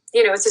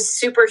 you know, it's a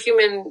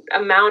superhuman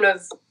amount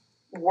of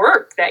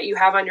work that you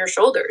have on your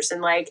shoulders,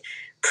 and like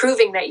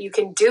proving that you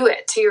can do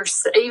it to your,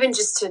 even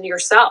just to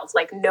yourself,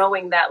 like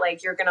knowing that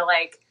like you're gonna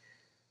like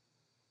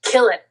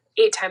kill it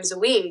 8 times a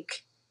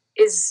week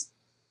is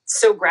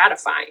so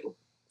gratifying,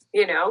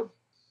 you know?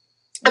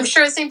 I'm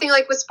sure the same thing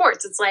like with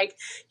sports. It's like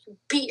you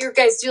beat your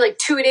guys, do like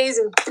 2 days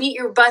and beat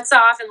your butts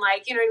off, and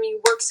like, you know what I mean?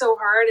 You work so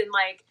hard, and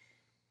like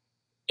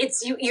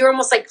it's you're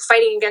almost like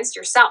fighting against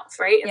yourself,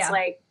 right? It's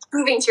like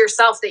proving to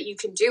yourself that you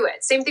can do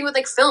it. Same thing with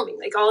like filming.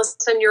 Like all of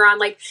a sudden you're on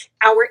like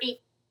hour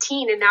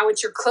 18 and now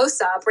it's your close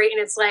up, right? And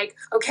it's like,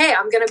 okay,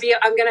 I'm going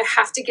to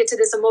have to get to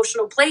this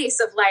emotional place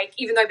of like,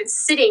 even though I've been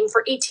sitting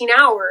for 18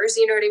 hours,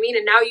 you know what I mean?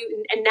 And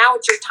now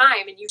it's your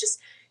time, and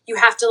you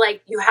have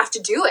to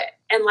do it.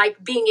 And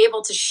like being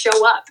able to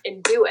show up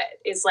and do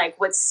it is like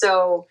what's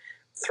so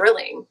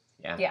thrilling.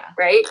 Yeah.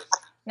 Right?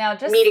 Now,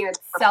 just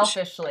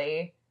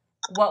selfishly,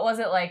 what was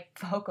it like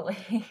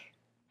vocally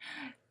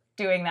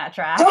doing that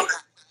track?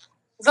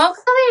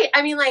 Vocally,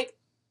 I mean, like,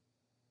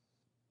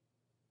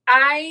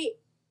 I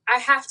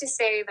have to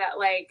say that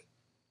like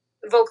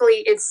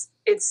vocally it's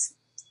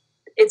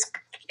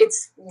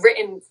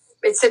written,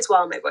 it sits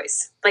well in my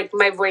voice. Like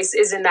my voice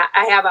is in that,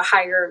 I have a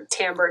higher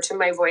timbre to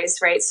my voice,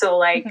 right? So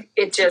like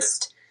it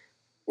just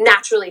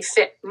naturally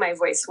fit my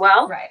voice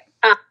well. Right.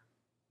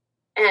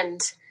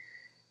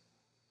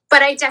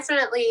 But I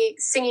definitely,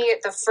 singing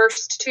it the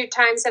first 2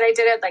 times that I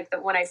did it, like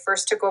when I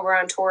first took over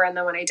on tour and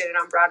then when I did it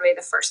on Broadway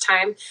the first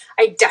time,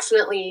 I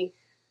definitely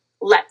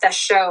let the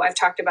show, I've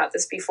talked about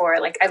this before,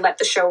 like I let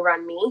the show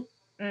run me.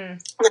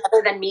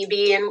 Rather than me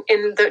be in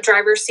the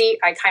driver's seat.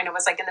 I kind of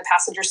was like in the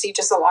passenger seat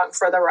just along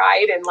for the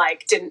ride, and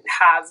like didn't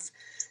have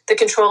the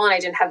control, and I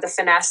didn't have the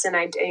finesse, and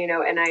I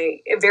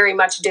very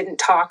much didn't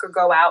talk or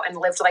go out, and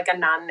lived like a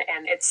nun,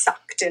 and it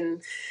sucked,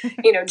 and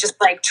just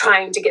like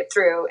trying to get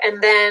through.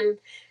 And then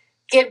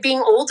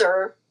being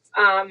older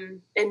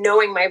and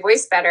knowing my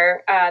voice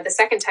better, the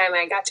second time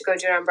I got to go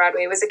do it on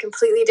Broadway, it was a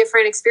completely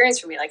different experience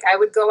for me. Like I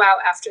would go out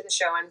after the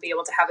show and be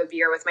able to have a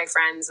beer with my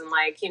friends, and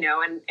like,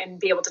 and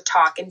be able to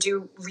talk and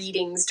do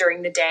readings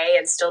during the day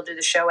and still do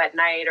the show at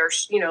night, or,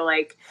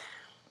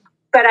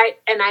 but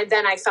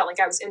then I felt like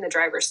I was in the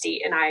driver's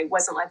seat, and I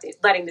wasn't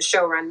letting the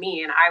show run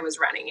me, and I was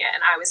running it,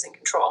 and I was in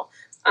control.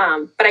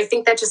 But I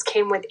think that just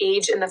came with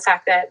age, and the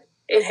fact that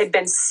it had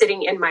been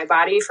sitting in my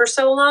body for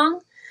so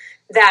long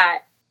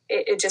that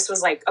it just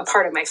was like a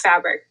part of my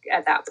fabric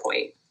at that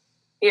point,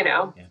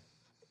 Yeah.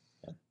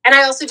 And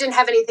I also didn't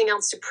have anything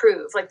else to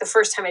prove. Like the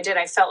first time I did,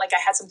 I felt like I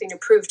had something to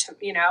prove to,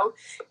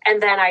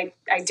 and then I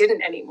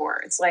didn't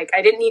anymore. It's like,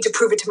 I didn't need to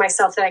prove it to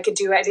myself that I could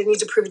do it. I didn't need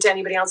to prove it to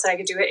anybody else that I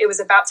could do it. It was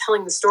about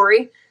telling the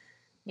story.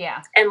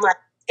 Yeah. And like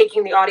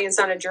taking the audience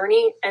on a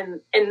journey. And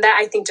that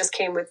I think just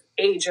came with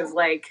age of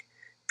like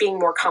being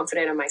more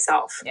confident in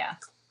myself. Yeah.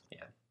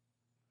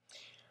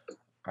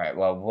 All right,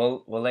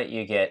 well, we'll let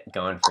you get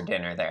going for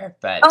dinner there,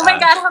 but... Oh my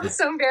God, I'm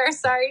so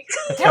embarrassed, sorry.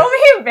 Don't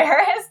be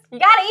embarrassed. You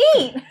gotta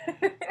eat.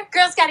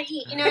 Girls gotta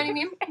eat, you know what I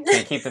mean?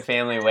 To keep the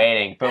family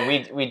waiting. But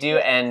we do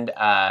end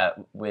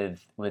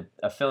with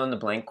a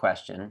fill-in-the-blank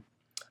question.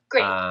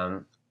 Great.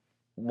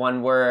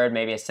 One word,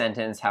 maybe a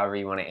sentence, however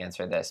you want to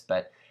answer this,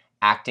 but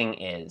acting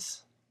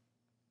is...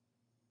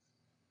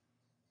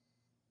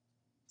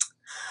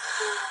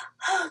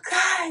 Oh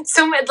God!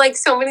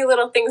 So many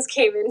little things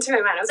came into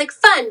my mind. I was like,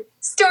 fun,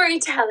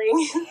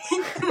 storytelling,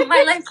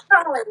 my life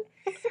calling.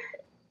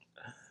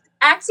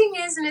 Acting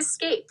is an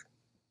escape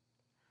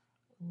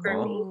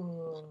for me.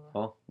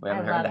 Cool. We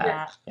haven't heard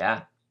that.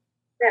 Yeah.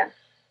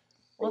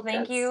 Well,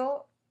 thank you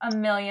a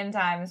million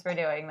times for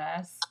doing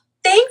this.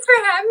 Thanks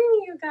for having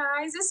me, you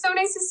guys. It's so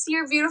nice to see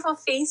your beautiful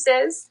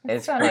faces.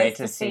 It's so great nice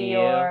to see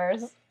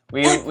yours.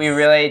 We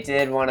really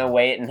did want to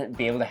wait and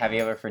be able to have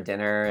you over for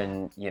dinner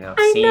and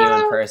see you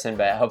in person,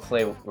 but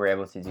hopefully we're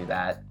able to do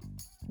that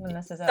when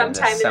this is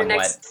sometime in the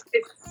next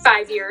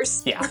 5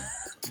 years. Yeah.